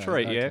 like trick or Okay,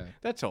 treat. Yeah, okay.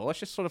 that's all. It's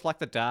just sort of like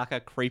the darker,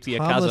 creepier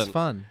Harmless cousin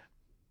fun.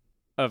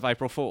 of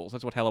April Fools.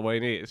 That's what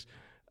Halloween is.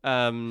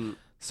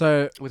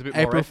 So With a bit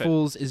more April effort.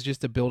 Fools is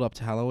just a build up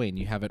to Halloween.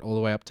 You have it all the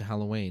way up to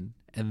Halloween,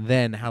 and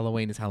then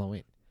Halloween is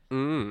Halloween.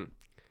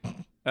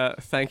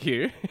 Thank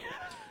you.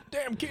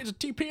 Damn kids are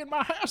TPing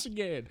my house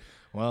again.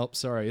 Well,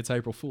 sorry, it's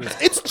April Fool's.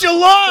 It's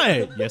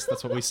July! Yes,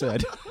 that's what we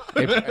said.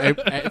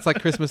 It's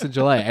like Christmas in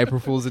July. April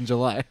Fools in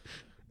July.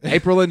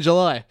 April in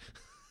July.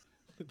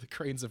 The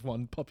Greens have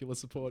won popular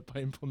support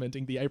by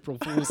implementing the April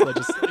Fool's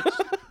legislation.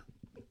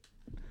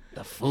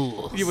 The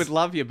Fools. You would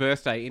love your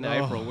birthday in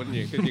April, wouldn't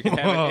you? Because you could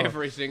have it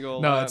every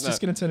single. No, it's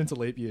just going to turn into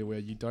leap year where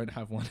you don't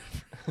have one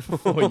for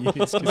 4 years.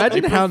 'cause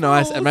Imagine April how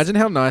nice. Fools- Imagine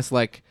how nice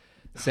like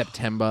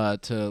September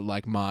to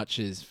like March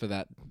is for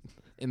that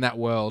in that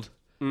world.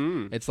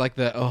 It's like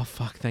oh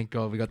fuck, thank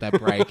God we got that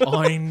break.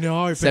 I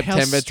know, but September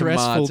how to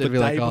stressful March, the it'd be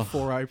day like, oh.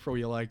 before April.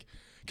 You're like,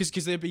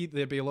 because there'd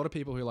be a lot of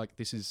people who are like,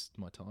 this is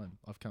my time.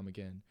 I've come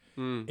again.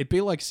 It'd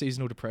be like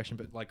seasonal depression,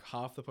 but like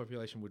half the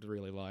population would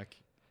really like.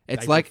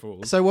 It's April like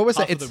Fools. so. What was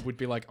Half that? of them would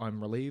be like, I'm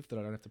relieved that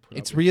I don't have to put.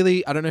 It's up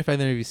really. I don't know if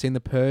either of you seen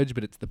The Purge,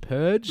 but it's The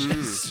Purge,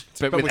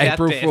 but with without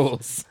April death.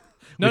 Fools.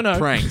 No, with no.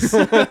 pranks.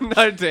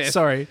 No death.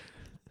 Sorry,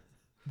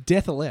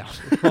 death allowed.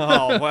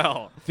 Oh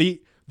well.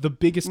 The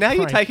biggest. Now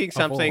you're prank taking of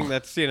something all.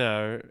 that's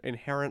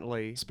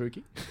inherently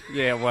spooky.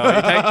 yeah. Well,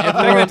 you're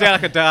taking it down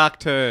like a dark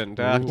turn.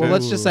 Dark Well, turn.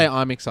 let's just say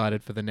I'm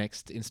excited for the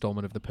next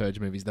installment of The Purge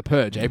movies. The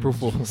Purge, April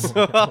Fools.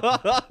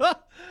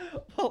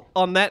 Well,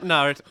 on that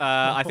note,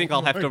 I think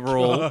I'll have to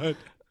rule. God.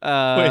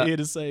 Uh, We're here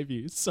to save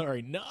you.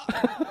 Sorry, no.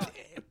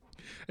 Damn.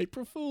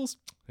 April Fools.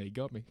 He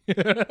got me.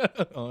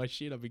 Oh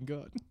shit, I've been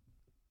got.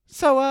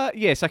 So,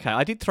 yes, okay.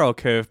 I did throw a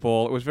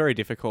curveball. It was very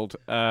difficult.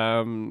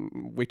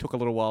 We took a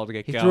little while to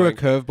get He going. threw a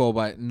curveball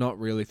by not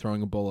really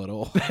throwing a ball at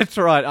all. That's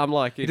right. I'm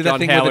like He did John that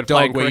thing Howard with a dog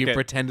playing where you cricket.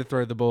 pretend to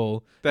throw the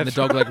ball, and the That's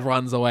dog like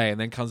runs away and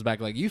then comes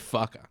back like, you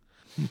fucker.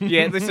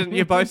 Yeah, listen,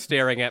 you're both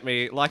staring at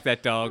me like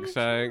that dog,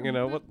 so, you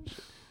know, what?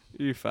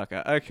 You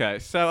fucker. Okay,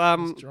 so,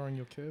 Just drawing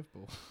your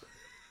curveball.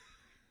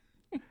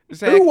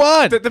 Zach, Who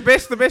won? The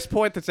best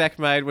point that Zach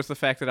made was the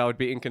fact that I would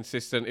be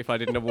inconsistent if I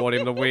didn't award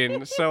him the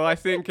win. So I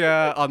think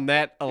on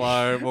that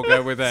alone, we'll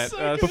go with that.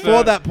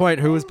 Before that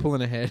point, who was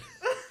pulling ahead?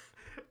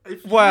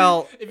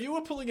 Well, If you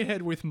were pulling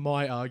ahead with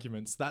my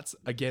arguments, that's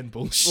again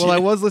bullshit. Well, I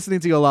was listening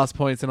to your last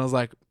points, and I was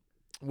like,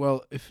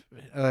 well, if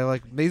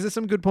like these are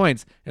some good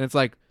points, and it's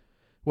like,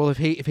 well, if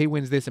he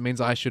wins this, it means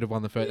I should have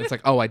won the first. It's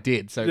like, oh, I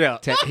did, so Yeah.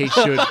 he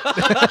should.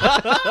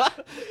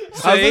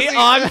 see,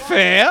 I'm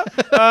fair.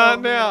 I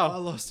Now,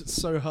 lost it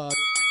so hard.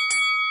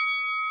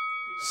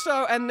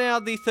 so and now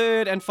the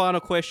third and final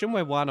question.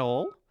 We're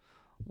 1-1.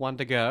 1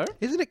 to go.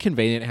 Isn't it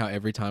convenient how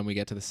every time we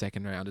get to the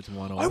second round, it's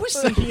 1-1? I was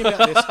thinking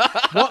about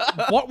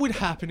this. What would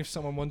happen if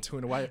someone won 2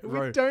 in a row?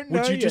 We don't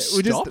know Would you yet. just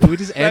we stop? we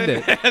just end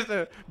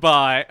it,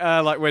 Bye.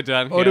 Like we're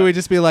done. or do we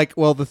just be like,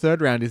 well, the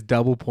third round is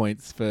double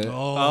points for?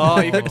 Oh,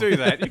 you could do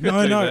that. You could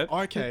No, do no. that.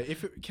 Okay,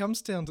 if it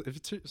comes down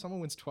to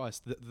someone wins twice,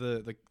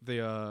 the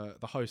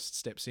host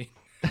steps in,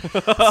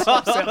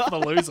 swaps out for the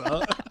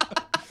loser.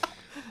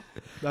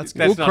 That's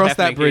good. We'll not cross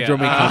that happening bridge here.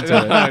 when we come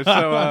to it. no,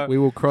 so, We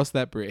will cross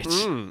that bridge.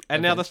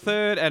 and now the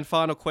third and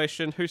final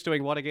question. Who's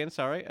doing what again?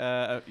 Sorry.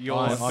 Your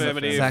I'm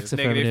affirmative. Zach's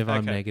affirmative,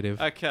 I'm Okay. negative.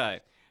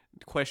 Okay.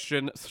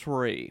 Question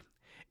 3.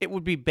 It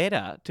would be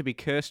better to be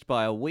cursed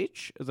by a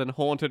witch than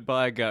haunted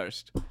by a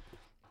ghost.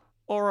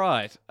 All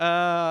right.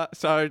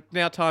 So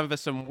now time for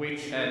some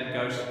witch and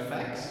ghost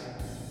facts.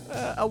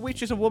 A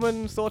witch is a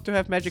woman thought to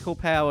have magical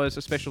powers,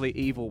 especially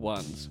evil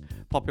ones.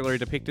 Popularly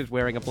depicted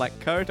wearing a black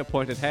coat, a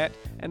pointed hat,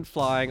 and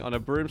flying on a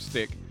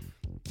broomstick.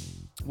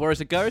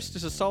 Whereas a ghost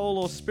is a soul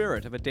or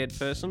spirit of a dead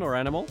person or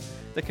animal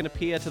that can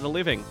appear to the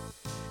living.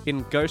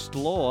 In ghost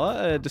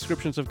lore,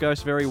 descriptions of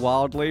ghosts vary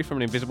wildly from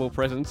an invisible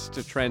presence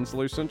to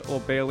translucent or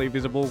barely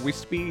visible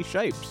wispy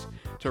shapes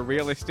to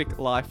realistic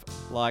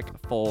life-like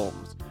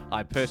forms.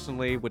 I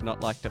personally would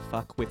not like to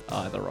fuck with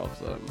either of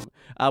them.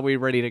 Are we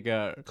ready to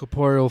go?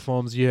 Corporeal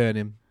forms yearn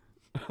him.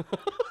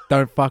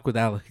 Don't fuck with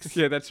Alex.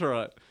 Yeah, that's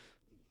right.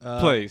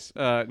 Please,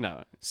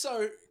 no.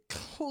 So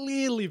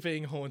clearly,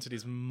 being haunted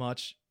is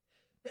much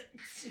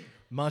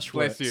Bless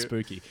worse you.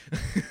 spooky.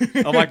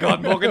 Oh my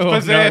God, Morgan's Oh, no.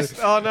 possessed.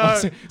 Oh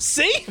no.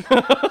 See,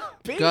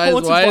 being Guys,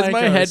 haunted why by is a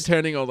my head ghost-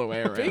 turning all the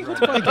way Being around?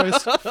 haunted by a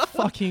ghost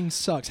fucking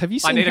sucks. Have you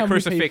seen I need how a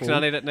many crucifix people and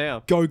I need it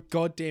now. go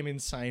goddamn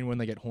insane when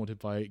they get haunted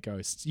by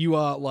ghosts?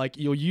 You're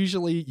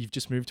usually you've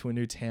just moved to a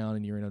new town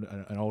and you're in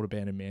an old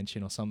abandoned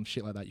mansion or some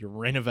shit like that. You're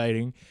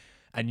renovating,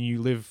 and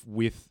you live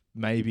with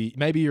maybe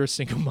you're a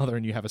single mother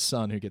and you have a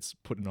son who gets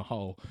put in a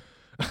hole.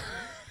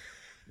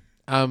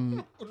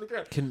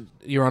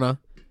 Your Honor,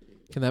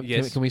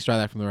 Yes. Can we strike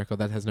that from the record?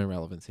 That has no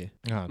relevance here.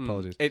 Oh,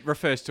 apologies. It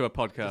refers to a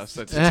podcast.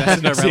 That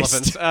has no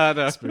relevance.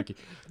 No. Spooky.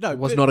 No, It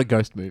was not a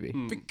ghost movie.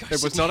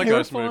 It was not a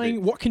ghost movie.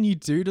 What can you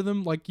do to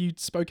them? Like, you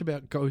spoke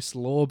about ghost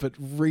lore, but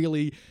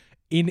really,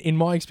 in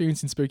my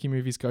experience in spooky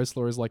movies, ghost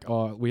lore is like,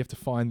 oh, we have to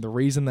find the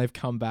reason they've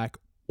come back,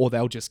 or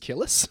they'll just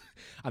kill us,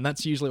 and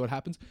that's usually what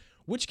happens.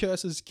 Witch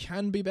curses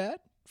can be bad.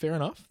 Fair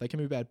enough, they can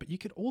be bad, but you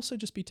could also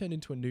just be turned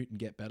into a newt and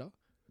get better.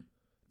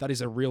 That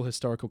is a real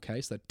historical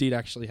case that did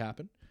actually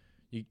happen.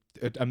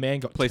 A man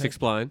got. Please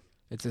explain.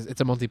 It's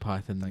a Monty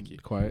Python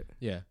quote.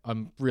 Yeah,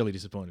 I'm really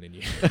disappointed in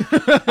you.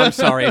 I'm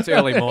sorry, it's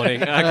early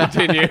morning.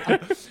 Continue.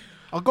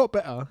 I got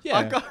better.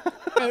 Yeah,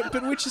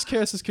 but witches'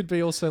 curses could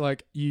be also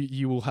like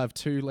you will have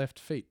 2 left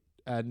feet,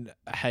 and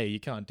hey, you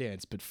can't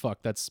dance, but fuck,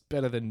 that's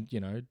better than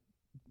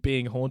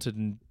being haunted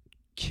and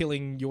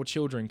killing your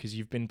children because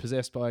you've been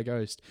possessed by a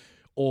ghost,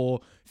 or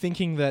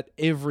thinking that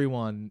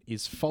everyone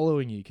is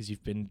following you because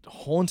you've been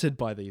haunted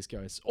by these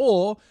ghosts,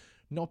 or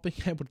not being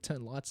able to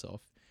turn lights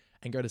off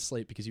and go to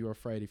sleep because you were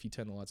afraid if you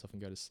turn the lights off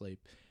and go to sleep,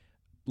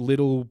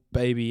 little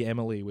baby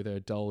Emily with her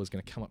doll is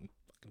going to come up and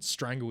fucking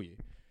strangle you.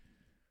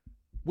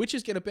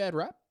 Witches get a bad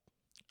rap.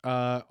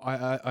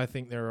 I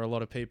think there are a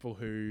lot of people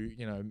who,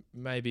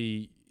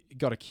 maybe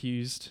got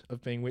accused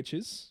of being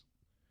witches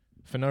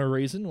for no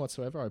reason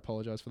whatsoever. I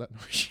apologize for that.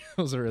 It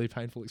was a really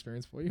painful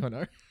experience for you, I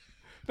know.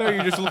 No,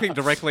 you're just looking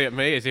directly at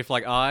me as if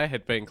like I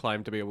had been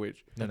claimed to be a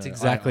witch. That's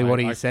exactly what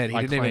he said. He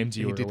I didn't even. claimed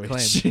you He were did a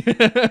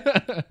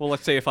claim. witch. Well,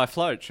 let's see if I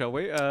float, shall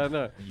we?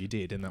 No. You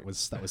did, and that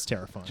was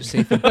terrifying. Just see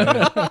if it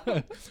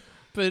burns.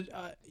 But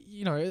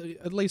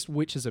at least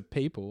witches are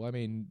people. I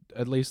mean,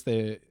 at least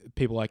they're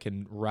people I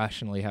can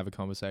rationally have a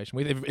conversation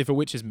with. If a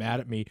witch is mad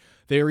at me,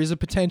 there is a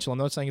potential. I'm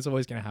not saying it's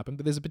always going to happen,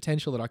 but there's a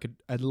potential that I could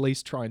at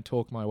least try and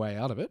talk my way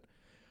out of it.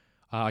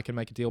 I can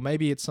make a deal.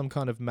 Maybe it's some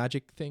kind of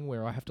magic thing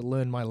where I have to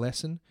learn my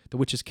lesson. The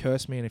witches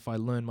curse me, and if I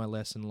learn my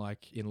lesson,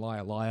 like in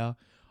Liar Liar,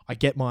 I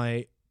get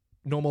my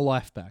normal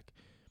life back.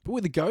 But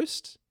with a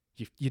ghost,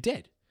 you're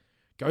dead.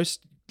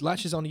 Ghost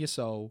latches onto your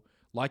soul,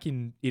 like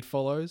in It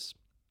Follows,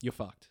 you're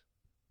fucked.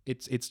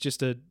 It's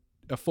just a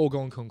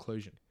foregone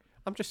conclusion.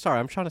 I'm just sorry.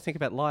 I'm trying to think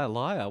about Liar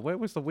Liar. Where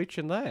was the witch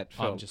in that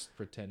film? I'm just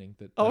pretending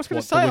that. I was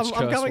going to say,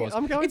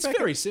 I'm going It's back.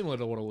 very similar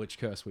to what a witch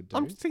curse would do.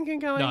 I'm thinking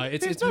going. No,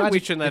 it's no magic,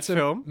 witch in that it's a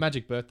film.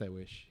 magic birthday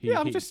wish.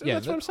 That's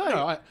what I'm saying.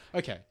 No,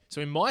 okay, so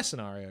in my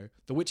scenario,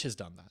 the witch has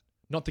done that,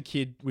 not the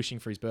kid wishing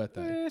for his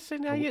birthday. So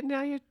now you're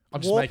I'm just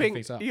making warping.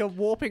 things up. You're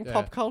warping Yeah.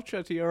 pop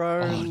culture to your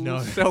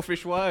own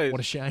selfish ways.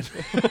 What a shame.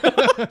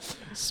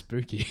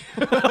 Spooky.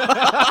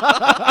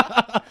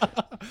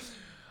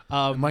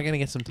 Am I going to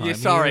get some time? Yeah,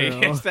 sorry. here,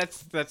 or-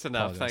 Yes, that's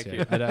enough. Apologize,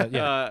 Thank yeah. you.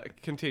 Yeah.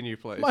 Continue,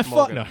 please. My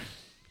fault. Morgan.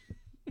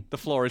 No. The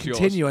floor is yours.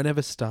 Continue. I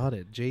never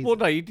started. Jesus. Well,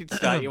 no, you did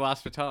start. You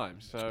asked for time,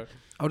 so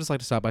I would just like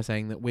to start by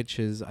saying that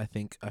witches, I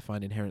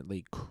find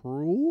inherently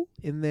cruel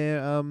in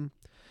their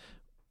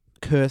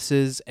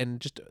curses and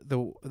just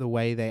the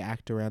way they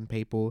act around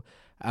people.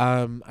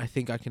 I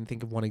think I can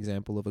think of one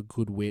example of a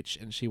good witch,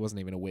 and she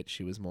wasn't even a witch.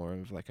 She was more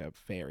of like a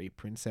fairy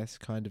princess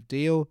kind of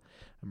deal.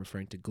 I'm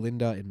referring to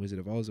Glinda in Wizard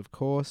of Oz, of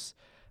course.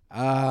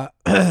 I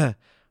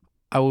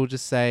will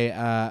just say,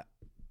 how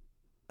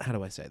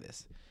do I say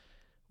this?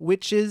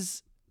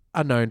 Witches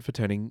are known for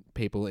turning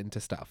people into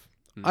stuff.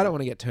 I don't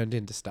want to get turned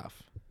into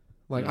stuff.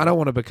 Like, I don't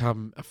want to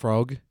become a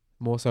frog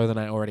more so than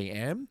I already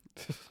am.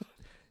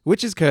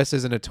 Witches'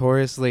 curses are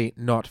notoriously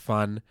not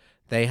fun.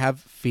 They have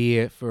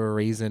fear for a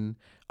reason.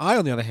 I,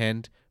 on the other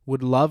hand,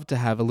 would love to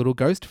have a little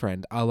ghost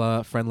friend, a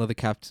la Friendly the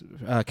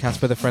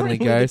Casper the Friendly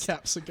Ghost.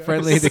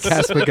 Friendly the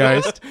Casper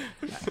Ghost.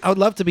 I would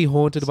love to be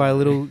haunted by a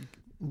little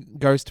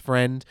ghost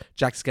friend,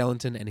 Jack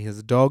Skellington and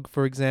his dog,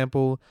 for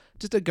example.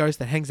 Just a ghost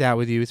that hangs out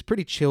with you. It's a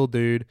pretty chill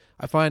dude.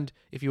 I find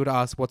if you were to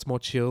ask what's more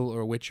chill,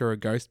 or a witch or a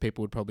ghost,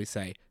 people would probably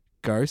say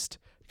ghost.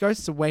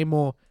 Ghosts are way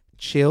more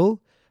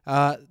chill.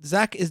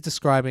 Zach is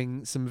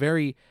describing some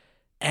very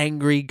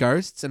angry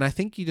ghosts, and I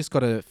think you just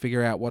got to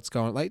figure out what's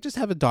going on. Like, just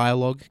have a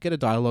dialogue, get a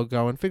dialogue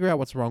going, figure out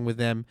what's wrong with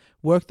them,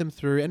 work them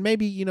through, and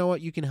maybe, you know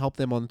what, you can help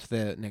them onto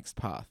their next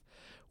path.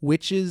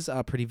 Witches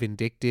are pretty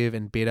vindictive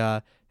and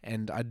bitter,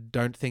 and I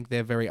don't think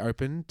they're very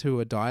open to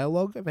a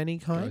dialogue of any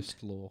kind. Ghost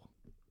lore.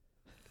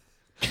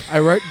 I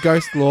wrote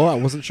ghost law. I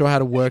wasn't sure how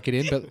to work it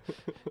in, but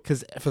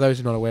because for those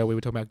who are not aware, we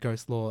were talking about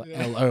ghost law,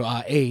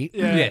 Lore.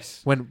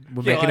 yes. When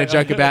we're making a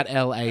joke about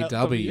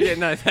LAW. Yeah,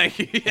 no, thank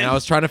you. And I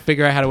was trying to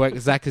figure out how to work.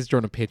 Zach has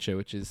drawn a picture,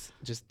 which is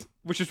just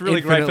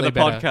really great for the infinitely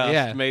better.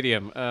 podcast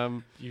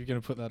medium. You're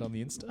going to put that on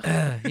the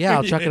Insta? yeah,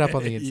 I'll chuck it up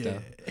on the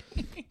Insta.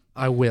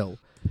 I will.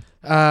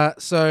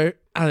 So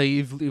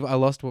I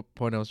lost what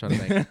point I was trying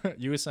to make.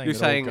 You were saying You're that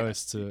saying all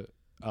ghosts are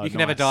you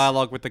can have a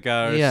dialogue with the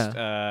ghost.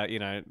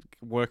 Yeah.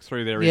 Work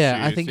through their issues.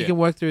 Yeah, I think you can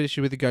work through the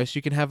issue with the ghost.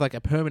 You can have like a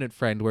permanent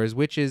friend, whereas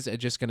witches are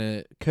just going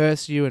to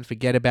curse you and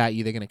forget about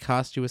you. They're going to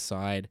cast you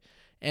aside.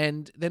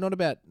 And they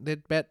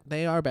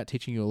are about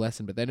teaching you a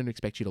lesson, but they don't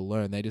expect you to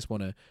learn. They just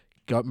want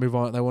to move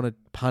on. They want to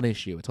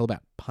punish you. It's all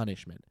about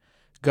punishment.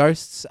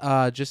 Ghosts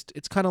are just,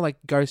 it's kind of like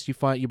ghosts.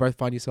 You both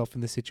find yourself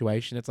in this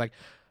situation. It's like,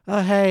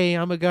 oh, hey,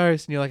 I'm a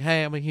ghost. And you're like,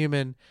 hey, I'm a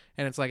human.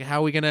 And it's like, how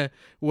are we going to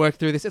work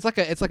through this? It's like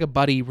a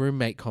buddy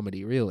roommate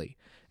comedy, really.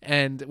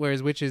 And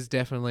whereas witches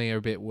definitely are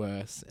a bit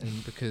worse.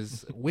 And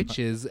because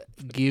witches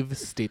give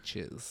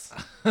stitches.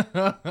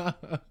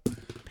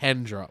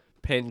 Pen drop.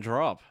 Pen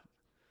drop.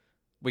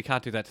 We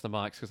can't do that to the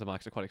mics because the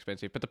mics are quite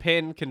expensive. But the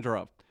pen can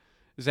drop.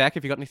 Zach,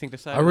 have you got anything to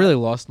say? I really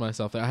lost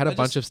myself there. I had a I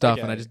bunch just- of stuff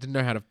okay. and I just didn't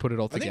know how to put it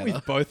all I think together.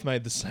 we've both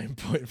made the same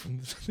point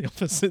from the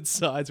opposite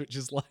sides, which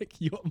is like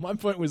my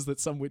point was that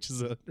some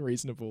witches are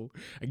reasonable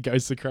and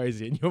ghosts are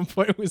crazy, and your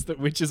point was that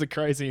witches are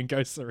crazy and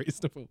ghosts are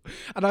reasonable.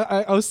 And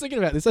I was thinking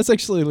about this. That's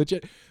actually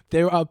legit.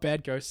 There are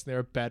bad ghosts and there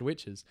are bad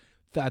witches.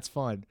 That's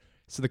fine.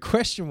 So the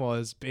question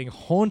was, being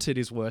haunted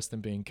is worse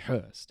than being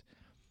cursed.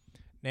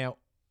 Now,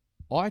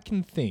 I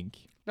can think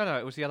No,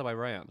 it was the other way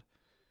around.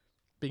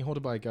 being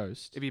haunted by a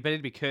ghost. It'd be better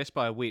to be cursed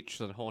by a witch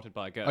than haunted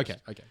by a ghost.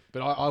 Okay.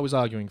 But I was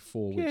arguing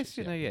for witches.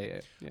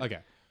 Yes, yeah. Okay.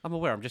 I'm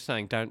aware. I'm just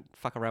saying don't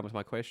fuck around with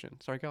my question.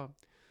 Sorry, go on.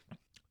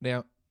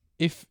 Now,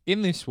 if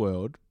in this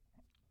world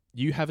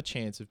you have a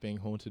chance of being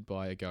haunted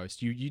by a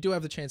ghost, you do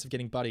have the chance of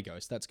getting buddy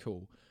ghost. That's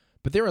cool.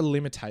 But there are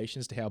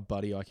limitations to how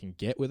buddy I can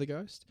get with a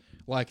ghost.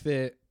 Like,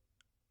 they're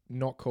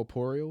not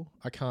corporeal.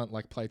 I can't,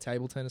 like, play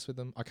table tennis with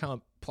them. I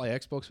can't play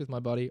Xbox with my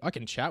buddy. I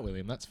can chat with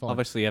him. That's fine.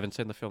 Obviously, you haven't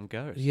seen the film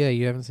Ghost. Yeah,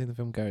 you haven't seen the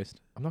film Ghost.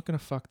 I'm not going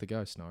to fuck the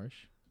ghost, Norris.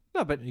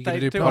 No, but You're they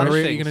gonna do other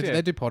pottery. things, Do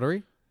they do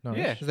pottery? Norris?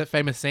 Yeah. Is that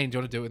famous scene? Do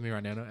you want to do it with me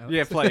right now, Alex?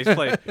 Yeah, please.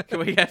 Can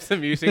we have some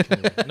music?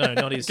 No,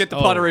 not his. Get the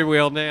pottery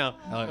wheel now.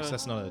 Alex,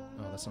 that's not a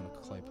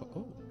clay pot.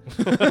 Oh.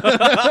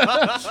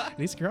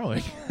 He's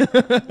growing. Yep.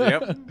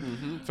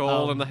 Mm-hmm. It's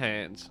all in the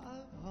hands.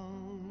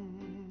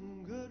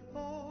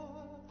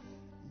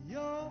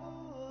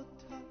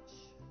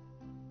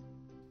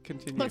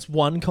 Continue. That's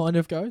one kind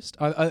of ghost.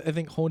 I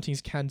think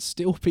hauntings can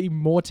still be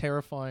more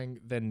terrifying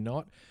than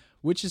not.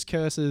 Witches'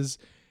 curses,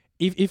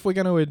 if we're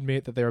going to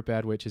admit that there are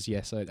bad witches,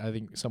 yes, I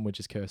think some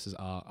witches' curses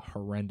are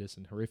horrendous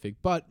and horrific.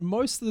 But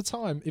most of the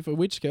time, if a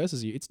witch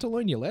curses you, it's to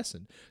learn your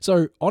lesson.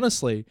 So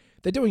honestly,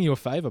 they're doing you a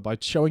favor by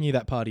showing you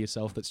that part of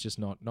yourself that's just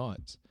not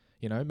nice.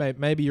 You know,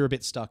 maybe you're a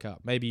bit stuck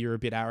up. Maybe you're a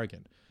bit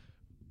arrogant.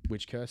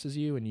 Witch curses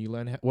you, and you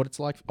learn what it's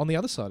like on the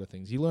other side of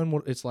things. You learn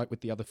what it's like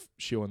with the other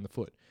shoe on the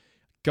foot.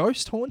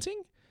 Ghost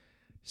haunting?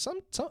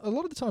 A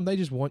lot of the time they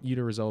just want you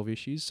to resolve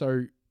issues.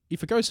 So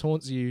if a ghost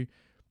haunts you,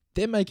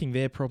 they're making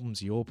their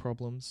problems your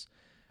problems,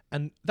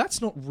 and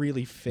that's not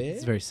really fair.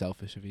 It's very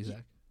selfish of you,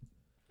 Zach.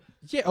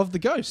 Yeah, of the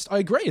ghost. I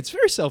agree. It's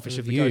very selfish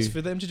of the you. ghost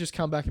for them to just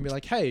come back and be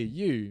like, "Hey,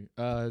 you,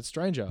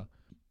 stranger,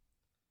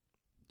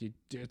 you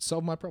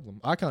solve my problem.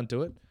 I can't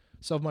do it.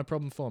 Solve my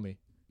problem for me.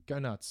 Go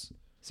nuts."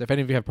 So if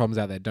any of you have problems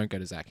out there, don't go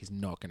to Zach. He's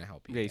not going to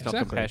help you. Yeah, he's not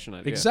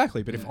compassionate.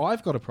 Exactly. But if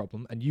I've got a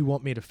problem and you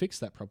want me to fix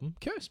that problem,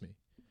 curse me.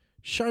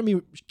 Show me,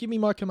 give me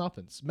my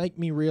comeuppance. Make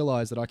me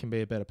realize that I can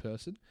be a better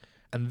person,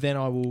 and then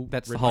I will.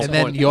 That's the rid whole And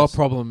myself then of your this.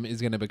 problem is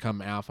going to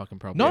become our fucking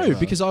problem. No, as well.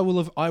 because I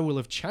will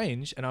have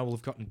changed and I will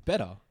have gotten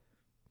better.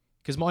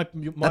 Because my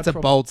that's a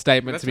problem- bold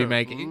statement That's to be a-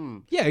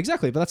 making. Yeah,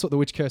 exactly. But that's what the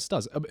witch curse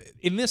does.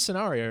 In this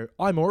scenario,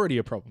 I'm already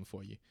a problem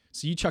for you.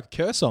 So you chuck a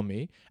curse on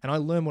me, and I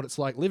learn what it's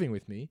like living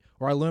with me,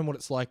 or I learn what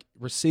it's like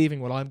receiving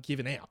what I'm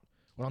giving out,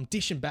 what I'm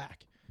dishing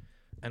back,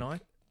 and I.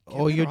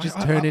 Or you just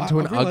turn into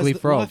an ugly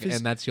frog,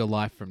 and that's your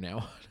life from now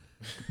on.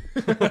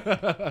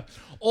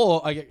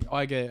 Or I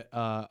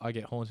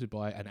get haunted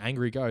by an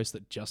angry ghost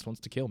that just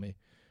wants to kill me,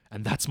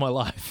 and that's my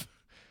life.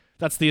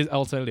 That's the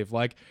alternative.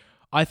 Like,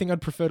 I think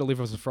I'd prefer to live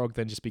as a frog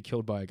than just be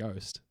killed by a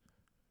ghost.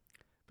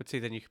 But see,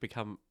 then you could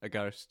become a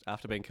ghost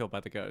after being killed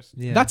by the ghost.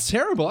 Yeah. That's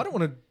terrible. I don't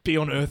want to be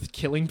on Earth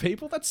killing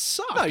people. That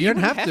sucks. No, you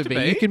don't have to be.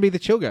 You can be the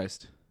chill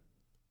ghost.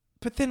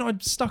 But then I'm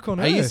stuck on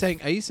Are Earth.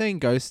 you saying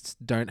ghosts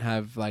don't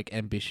have like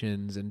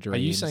ambitions and dreams? Are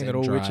you saying that and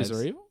all drives? witches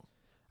are evil?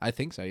 I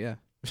think so. Yeah.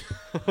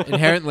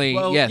 Inherently,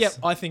 Well, yes. yep,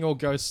 I think all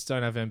ghosts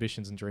don't have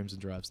ambitions and dreams and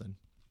drives then.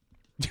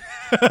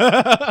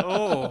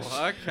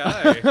 Oh,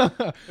 okay.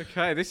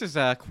 Okay, this is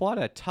quite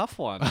a tough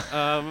one.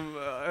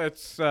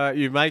 It's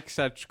you make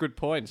such good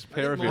points,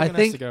 pair of you. Morgan I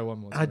think- has to go one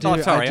more. I time. do-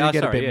 Oh, sorry. get a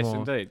sorry. bit Yes, more.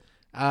 indeed.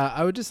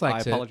 I would just like I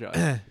to. apologise.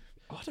 I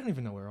don't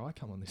even know where I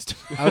come on this.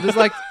 I would just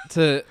like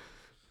to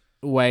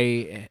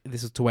weigh.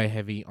 This is to weigh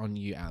heavy on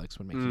you, Alex,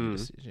 when making your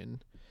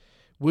decision.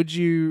 Would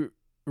you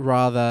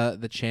rather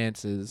the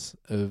chances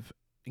of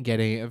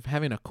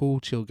having a cool,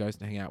 chill ghost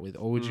to hang out with,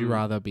 or would you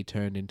rather be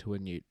turned into a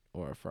newt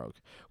or a frog?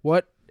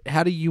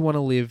 How do you want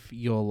to live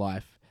your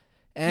life?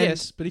 And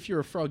Yes, but if you're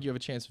a frog, you have a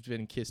chance of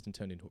getting kissed and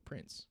turned into a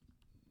prince.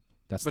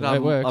 That's But the way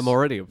it works. I'm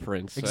already a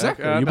prince.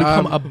 Exactly. So, You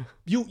become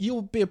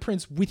you'll be a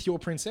prince with your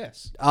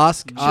princess.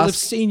 ask She'll have ask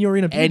seen your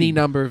inner beauty. any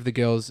number of the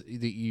girls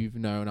that you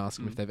know and ask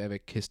them if they've ever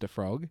kissed a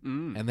frog,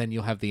 Mm. and then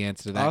you'll have the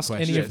answer to that Ask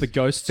question. any of the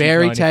ghosts. you've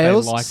Fairy known if they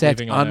tales like set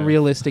living on Earth.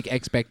 unrealistic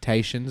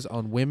expectations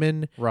on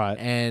women Right.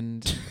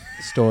 and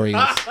stories.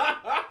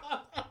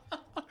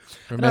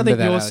 And I think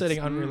that, you're Alex. setting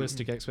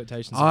unrealistic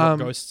expectations of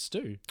what ghosts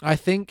do. I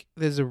think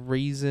there's a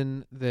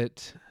reason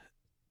that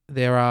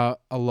there are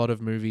a lot of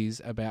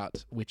movies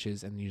about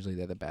witches, and usually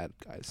they're the bad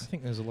I guys.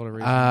 think there's a lot of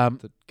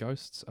reasons that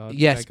ghosts are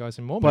yes, bad guys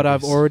in more But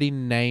movies. I've already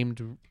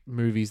named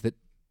movies that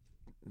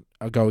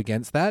go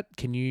against that.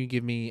 Can you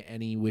give me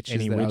any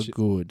witches that are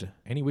good?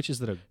 Any witches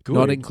that are good?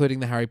 Not including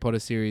the Harry Potter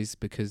series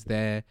because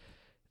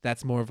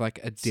that's more of like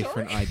a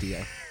different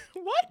idea.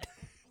 What?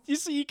 You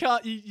see, you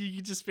can't.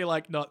 You just feel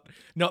like not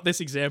this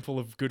example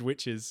of good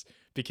witches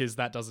because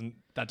that doesn't.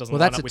 Well, line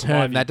that's up a with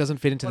term my that doesn't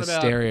fit into What the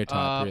about,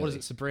 stereotype. Really. What is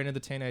it? Sabrina the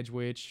Teenage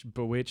Witch,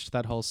 Bewitched,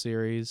 that whole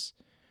series.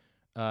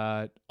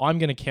 I'm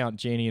going to count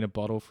Genie in a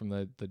Bottle from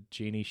the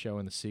Genie show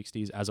in the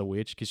 60s as a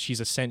witch because she's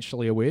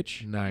essentially a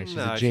witch. No, she's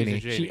No, a she's a genie.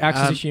 genie. She acts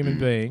as a human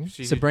being.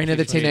 Sabrina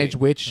the Teenage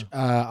Witch,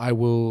 I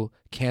will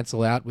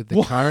cancel out with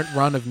the current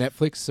run of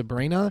Netflix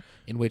Sabrina,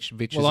 in which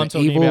witches Well, I'm are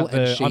talking evil about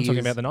and the she I'm talking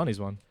is- about the 90s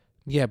one.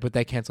 Yeah, but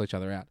they cancel each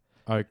other out.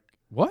 Oh,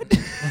 what?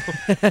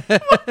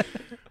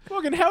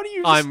 Morgan, how do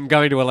you? I'm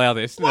going to allow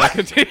this. No,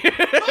 continue.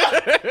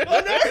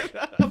 Oh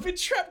no! I've been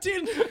trapped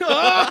in.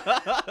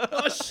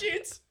 Oh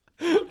shit!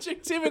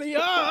 Objectivity.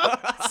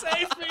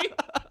 Save me.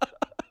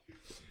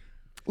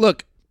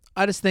 Look,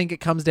 I just think it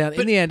comes down.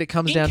 In the end, it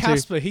comes down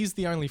Casper, he's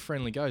the only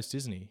friendly ghost,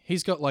 isn't he?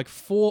 He's got like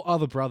 4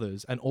 other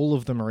brothers, and all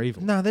of them are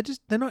evil. to. No,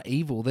 they're not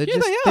evil. They're Yeah,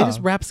 just they they're are.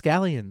 just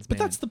rapscallions. But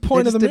man. that's the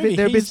point of the They're just a movie. bit-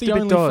 They're a He's bit the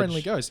only dodge.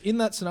 friendly ghost in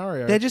that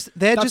scenario. They're that's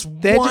just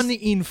 1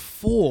 in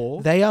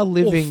 4. They are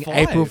living 5.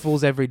 April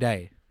Fools every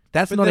day.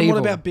 That's But not then evil.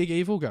 what about Big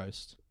Evil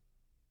Ghost,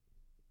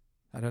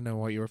 I don't know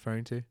what you're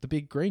referring to. the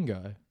big green guy?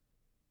 Are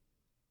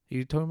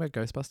you talking about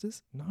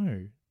Ghostbusters?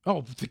 No.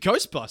 Oh, the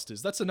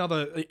Ghostbusters. That's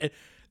another.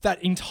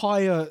 That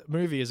entire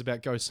movie is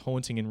about ghosts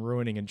haunting and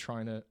ruining and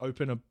trying to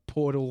open a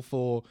portal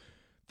for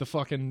the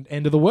fucking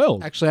end of the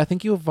world. Actually, I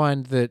think you'll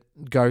find that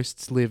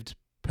ghosts lived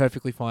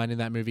perfectly fine in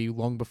that movie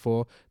long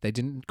before. They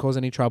didn't cause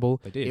any trouble.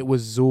 They did. It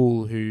was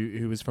Zool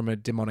who was from a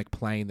demonic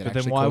plane that But then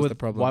actually why caused were the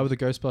problem. why were the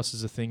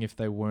Ghostbusters a thing if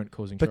they weren't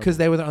causing trouble? Because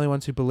they were the only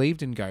ones who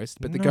believed in ghosts,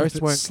 but the ghosts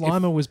weren't.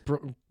 Slimer was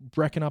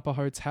wrecking up a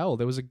hotel.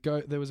 There was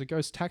a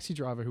ghost taxi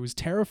driver who was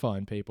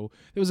terrifying people.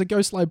 There was a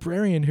ghost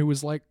librarian who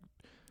was like.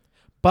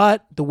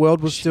 But the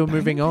world was still banging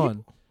moving on.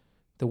 people?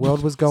 The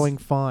world was going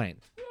fine.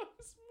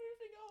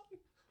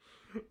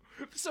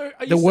 So are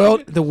you The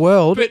saying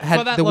world But by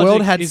had that the world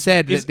logic, had is-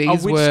 said is that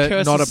these witch were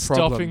curse not a is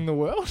problem. stopping the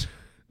world?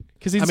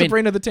 Because in I mean,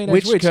 Sabrina the Teenage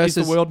witch Witch, is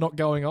curses- the world not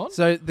going on?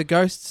 So the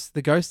ghosts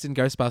in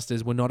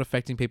Ghostbusters were not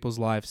affecting people's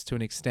lives to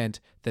an extent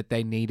that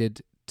they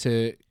needed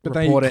to But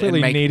they report it and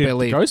clearly make needed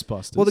believe. the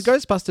Ghostbusters. Well, the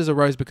Ghostbusters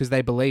arose because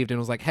they believed and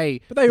was like,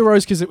 hey, But they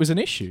arose because it was an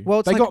issue.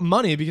 Well, it's they like- got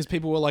money because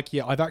people were like,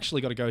 "Yeah, I've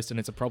actually got a ghost and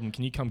it's a problem.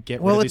 Can you come get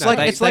Well, rid of it's this?" like-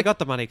 they, it's they like- got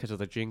the money because of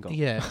the jingle.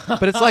 yeah,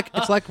 but it's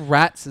like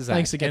rats. Zach.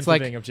 Thanks again it's for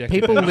like being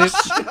objective. people live.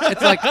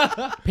 It's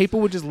like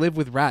people would just live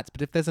with rats,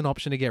 but if there's an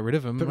option to get rid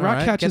of them, But all rat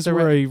right, catchers get the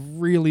were rat- a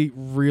really,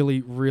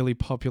 really, really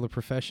popular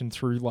profession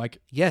through like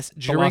yes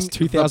during last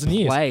 2,000 the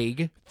years.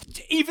 plague.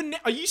 even.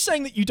 Are you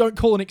saying that you don't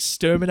call an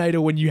exterminator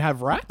when you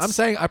have rats? I'm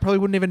saying I probably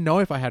wouldn't even know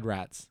if I had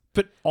rats.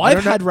 but I I've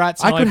don't know- had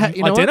rats. I And could I've ha-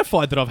 you know what?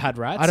 identified that I've had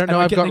rats. I don't know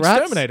and I've get got an rats.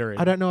 exterminator in.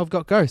 I don't know I've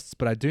got ghosts,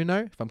 but I do know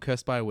if I'm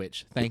cursed by a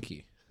witch. Thank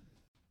you.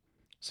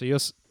 So you're.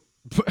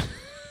 I'm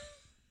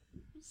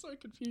so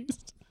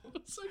confused.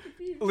 I'm so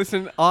confused.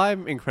 Listen,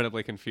 I'm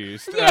incredibly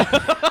confused.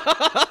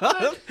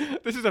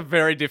 This is a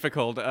very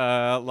difficult, You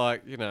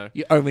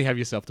only have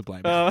yourself to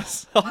blame.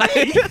 side.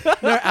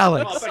 No,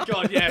 Alex. Oh thank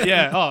God! Yeah,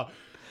 yeah.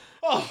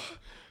 Oh.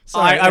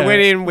 Sorry, I yeah.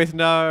 went in with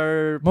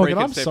no Morgan,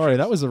 I'm preconceptions. sorry.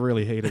 That was a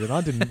really heated, and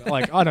I didn't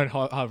like. I don't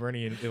harbor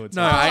any ill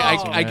No, I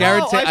Oh,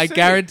 guarantee. no, I I've seen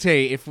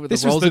guarantee if the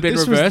This was roles the- had been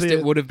this was reversed, the-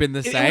 it would have been the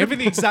It would same. have been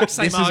the exact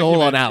same. This is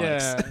all on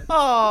argument, Alex. yeah.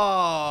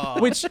 Oh.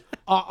 Which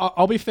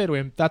I'll be fair to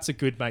him. That's a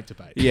good mate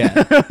debate. Yeah.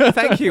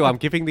 Thank you. I'm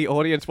giving the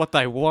audience what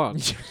they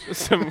want.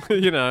 Some,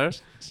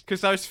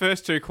 because those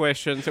first 2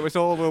 questions, it was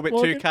all a little bit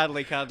Morgan- too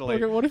cuddly.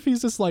 Look, what if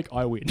he's just like,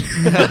 I win?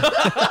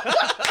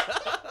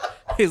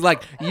 He's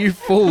like, you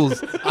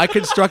fools! I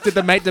constructed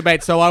the mate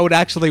debate so I would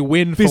actually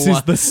win. This for is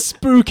one. the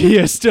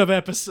spookiest of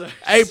episodes.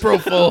 April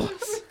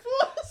Fools.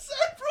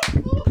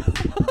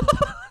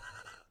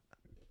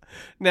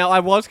 Now, I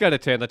was going to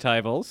turn the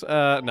tables. No,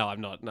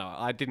 I'm not. No,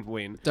 I didn't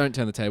win. Don't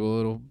turn the table;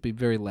 it'll be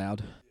very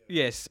loud.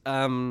 Yes.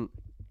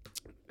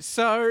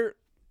 So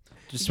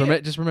Just Yeah.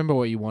 just remember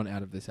what you want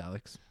out of this,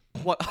 Alex.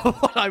 what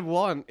I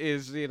want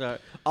is,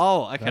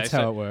 Oh, okay. That's so,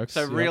 how it works.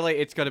 So Yep. really,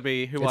 it's got to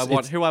be who I It's- want.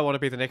 it's- Who I want to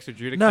be the next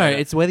adjudicator. No,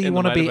 it's whether you in the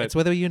want to main be. event. It's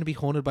whether you're going to be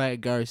haunted by a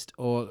ghost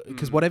or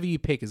because whatever you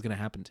pick is going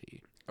to happen to you.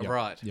 Yep.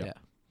 Right. Yep.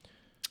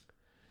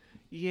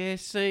 Yeah. Yeah.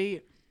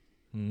 See,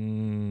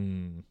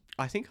 Mm.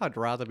 I think I'd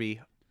rather be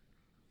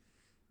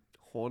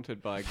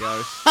haunted by a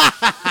ghost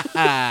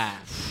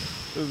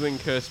than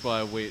cursed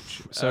by a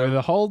witch. So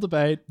the whole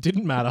debate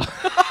didn't matter.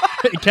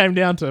 It came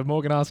down to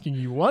Morgan asking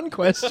you one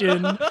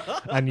question,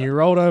 and you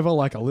rolled over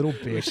like a little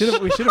bitch.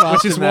 We should have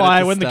asked Which is him that at why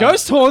the when the start.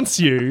 ghost haunts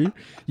you,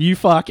 you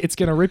fuck, it's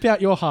going to rip out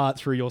your heart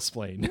through your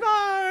spleen.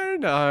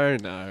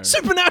 No.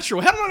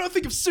 Supernatural. How did I not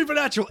think of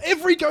Supernatural?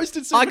 Every ghost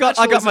in I got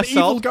Supernatural is an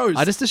myself- evil ghost.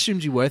 I just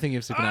assumed you were thinking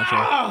of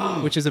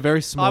Supernatural, which is a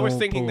very small. I was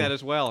thinking pool. that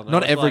as well. and I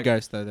Not was every like,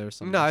 ghost though. There are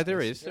some. No, ghosts.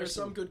 there is. There are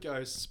some good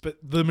ghosts, but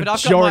the But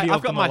majority I've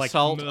of got them my are like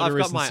salt. I've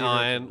murderous got and my serial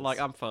iron. killers. Like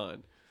I'm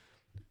fine.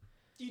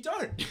 You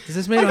don't. Does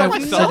this mean I got I?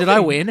 my So did I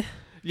solving. win?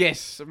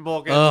 Yes,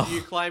 Morgan, Ugh.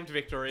 you claimed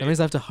victory. That means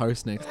I have to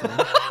host next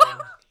time.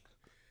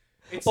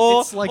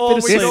 It's like or bit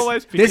of we could sleep.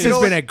 always- This we has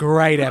could been a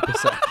great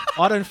episode.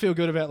 I don't feel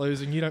good about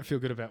losing. You don't feel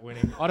good about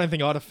winning. I don't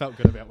think I'd have felt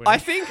good about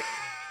winning.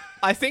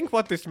 I think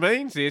what this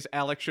means is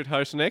Alex should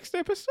host next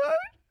episode.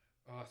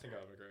 Oh, I think I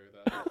would agree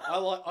with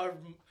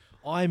that.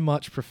 I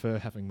much prefer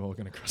having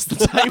Morgan across the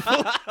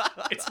table.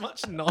 It's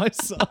much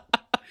nicer.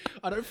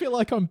 I don't feel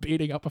like I'm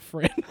beating up a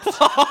friend.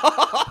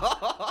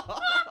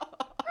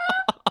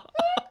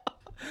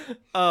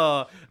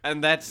 Oh,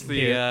 and that's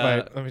the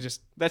Wait, let me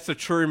just. that's the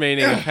true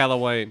meaning of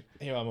Halloween.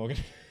 Here you are, Morgan.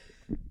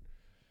 Is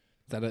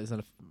that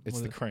It's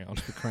the crown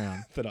the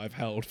crown? that I've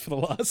held for the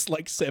last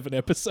 7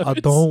 episodes. I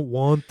don't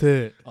want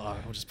it. Oh,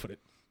 I'll just put it.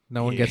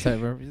 No one gets that.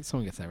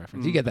 Someone gets that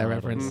reference. You get that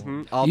reference.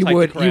 Mhm. I'll You take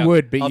would, the crown. you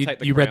would, but I'll you take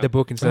the you read crown. the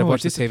book instead of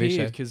watched the TV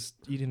show. because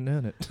you didn't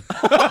earn it.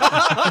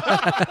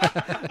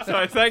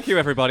 So thank you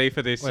everybody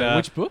for this. Wait,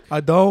 which book?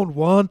 I don't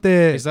want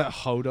it. Is that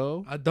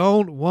Hodo? I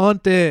don't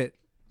want it.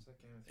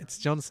 It's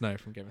Jon Snow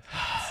from Game of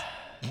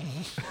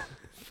Thrones.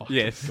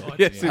 Yes, God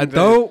yes, damn. I indeed.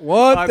 don't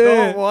want I it.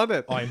 don't want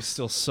it. I'm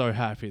still so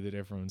happy that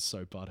everyone's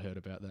so butthurt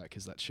about that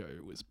because that show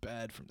was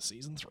bad from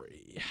season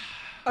 3.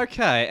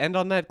 Okay, and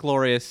on that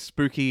glorious,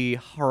 spooky,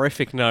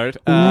 horrific note,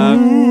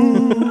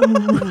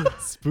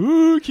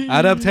 Spooky.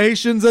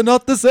 Adaptations are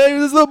not the same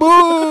as the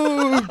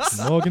books.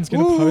 Morgan's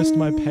going to post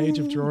my page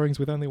of drawings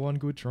with only one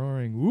good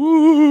drawing.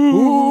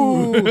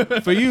 Ooh.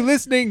 For you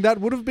listening, that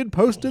would have been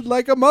posted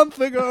like a month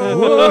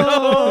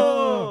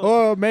ago.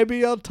 Or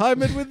maybe I'll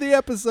time it with the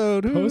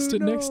episode. Who Post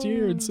it next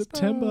year in knows?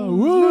 September. Who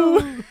Woo.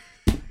 knows?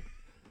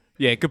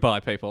 yeah, goodbye,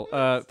 people.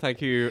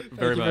 Thank you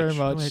very Thank you very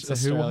much, Wait, so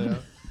who won?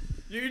 Australia.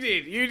 You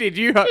did.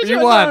 You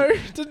I won. know.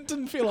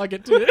 Didn't feel like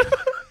it did.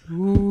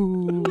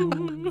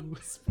 Ooh.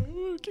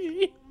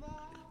 Spooky.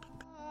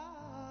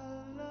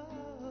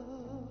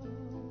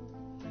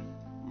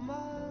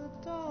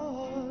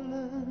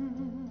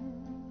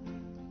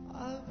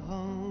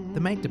 The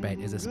Make Debate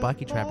is a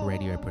Spiky Trap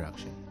radio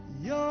production.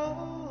 Your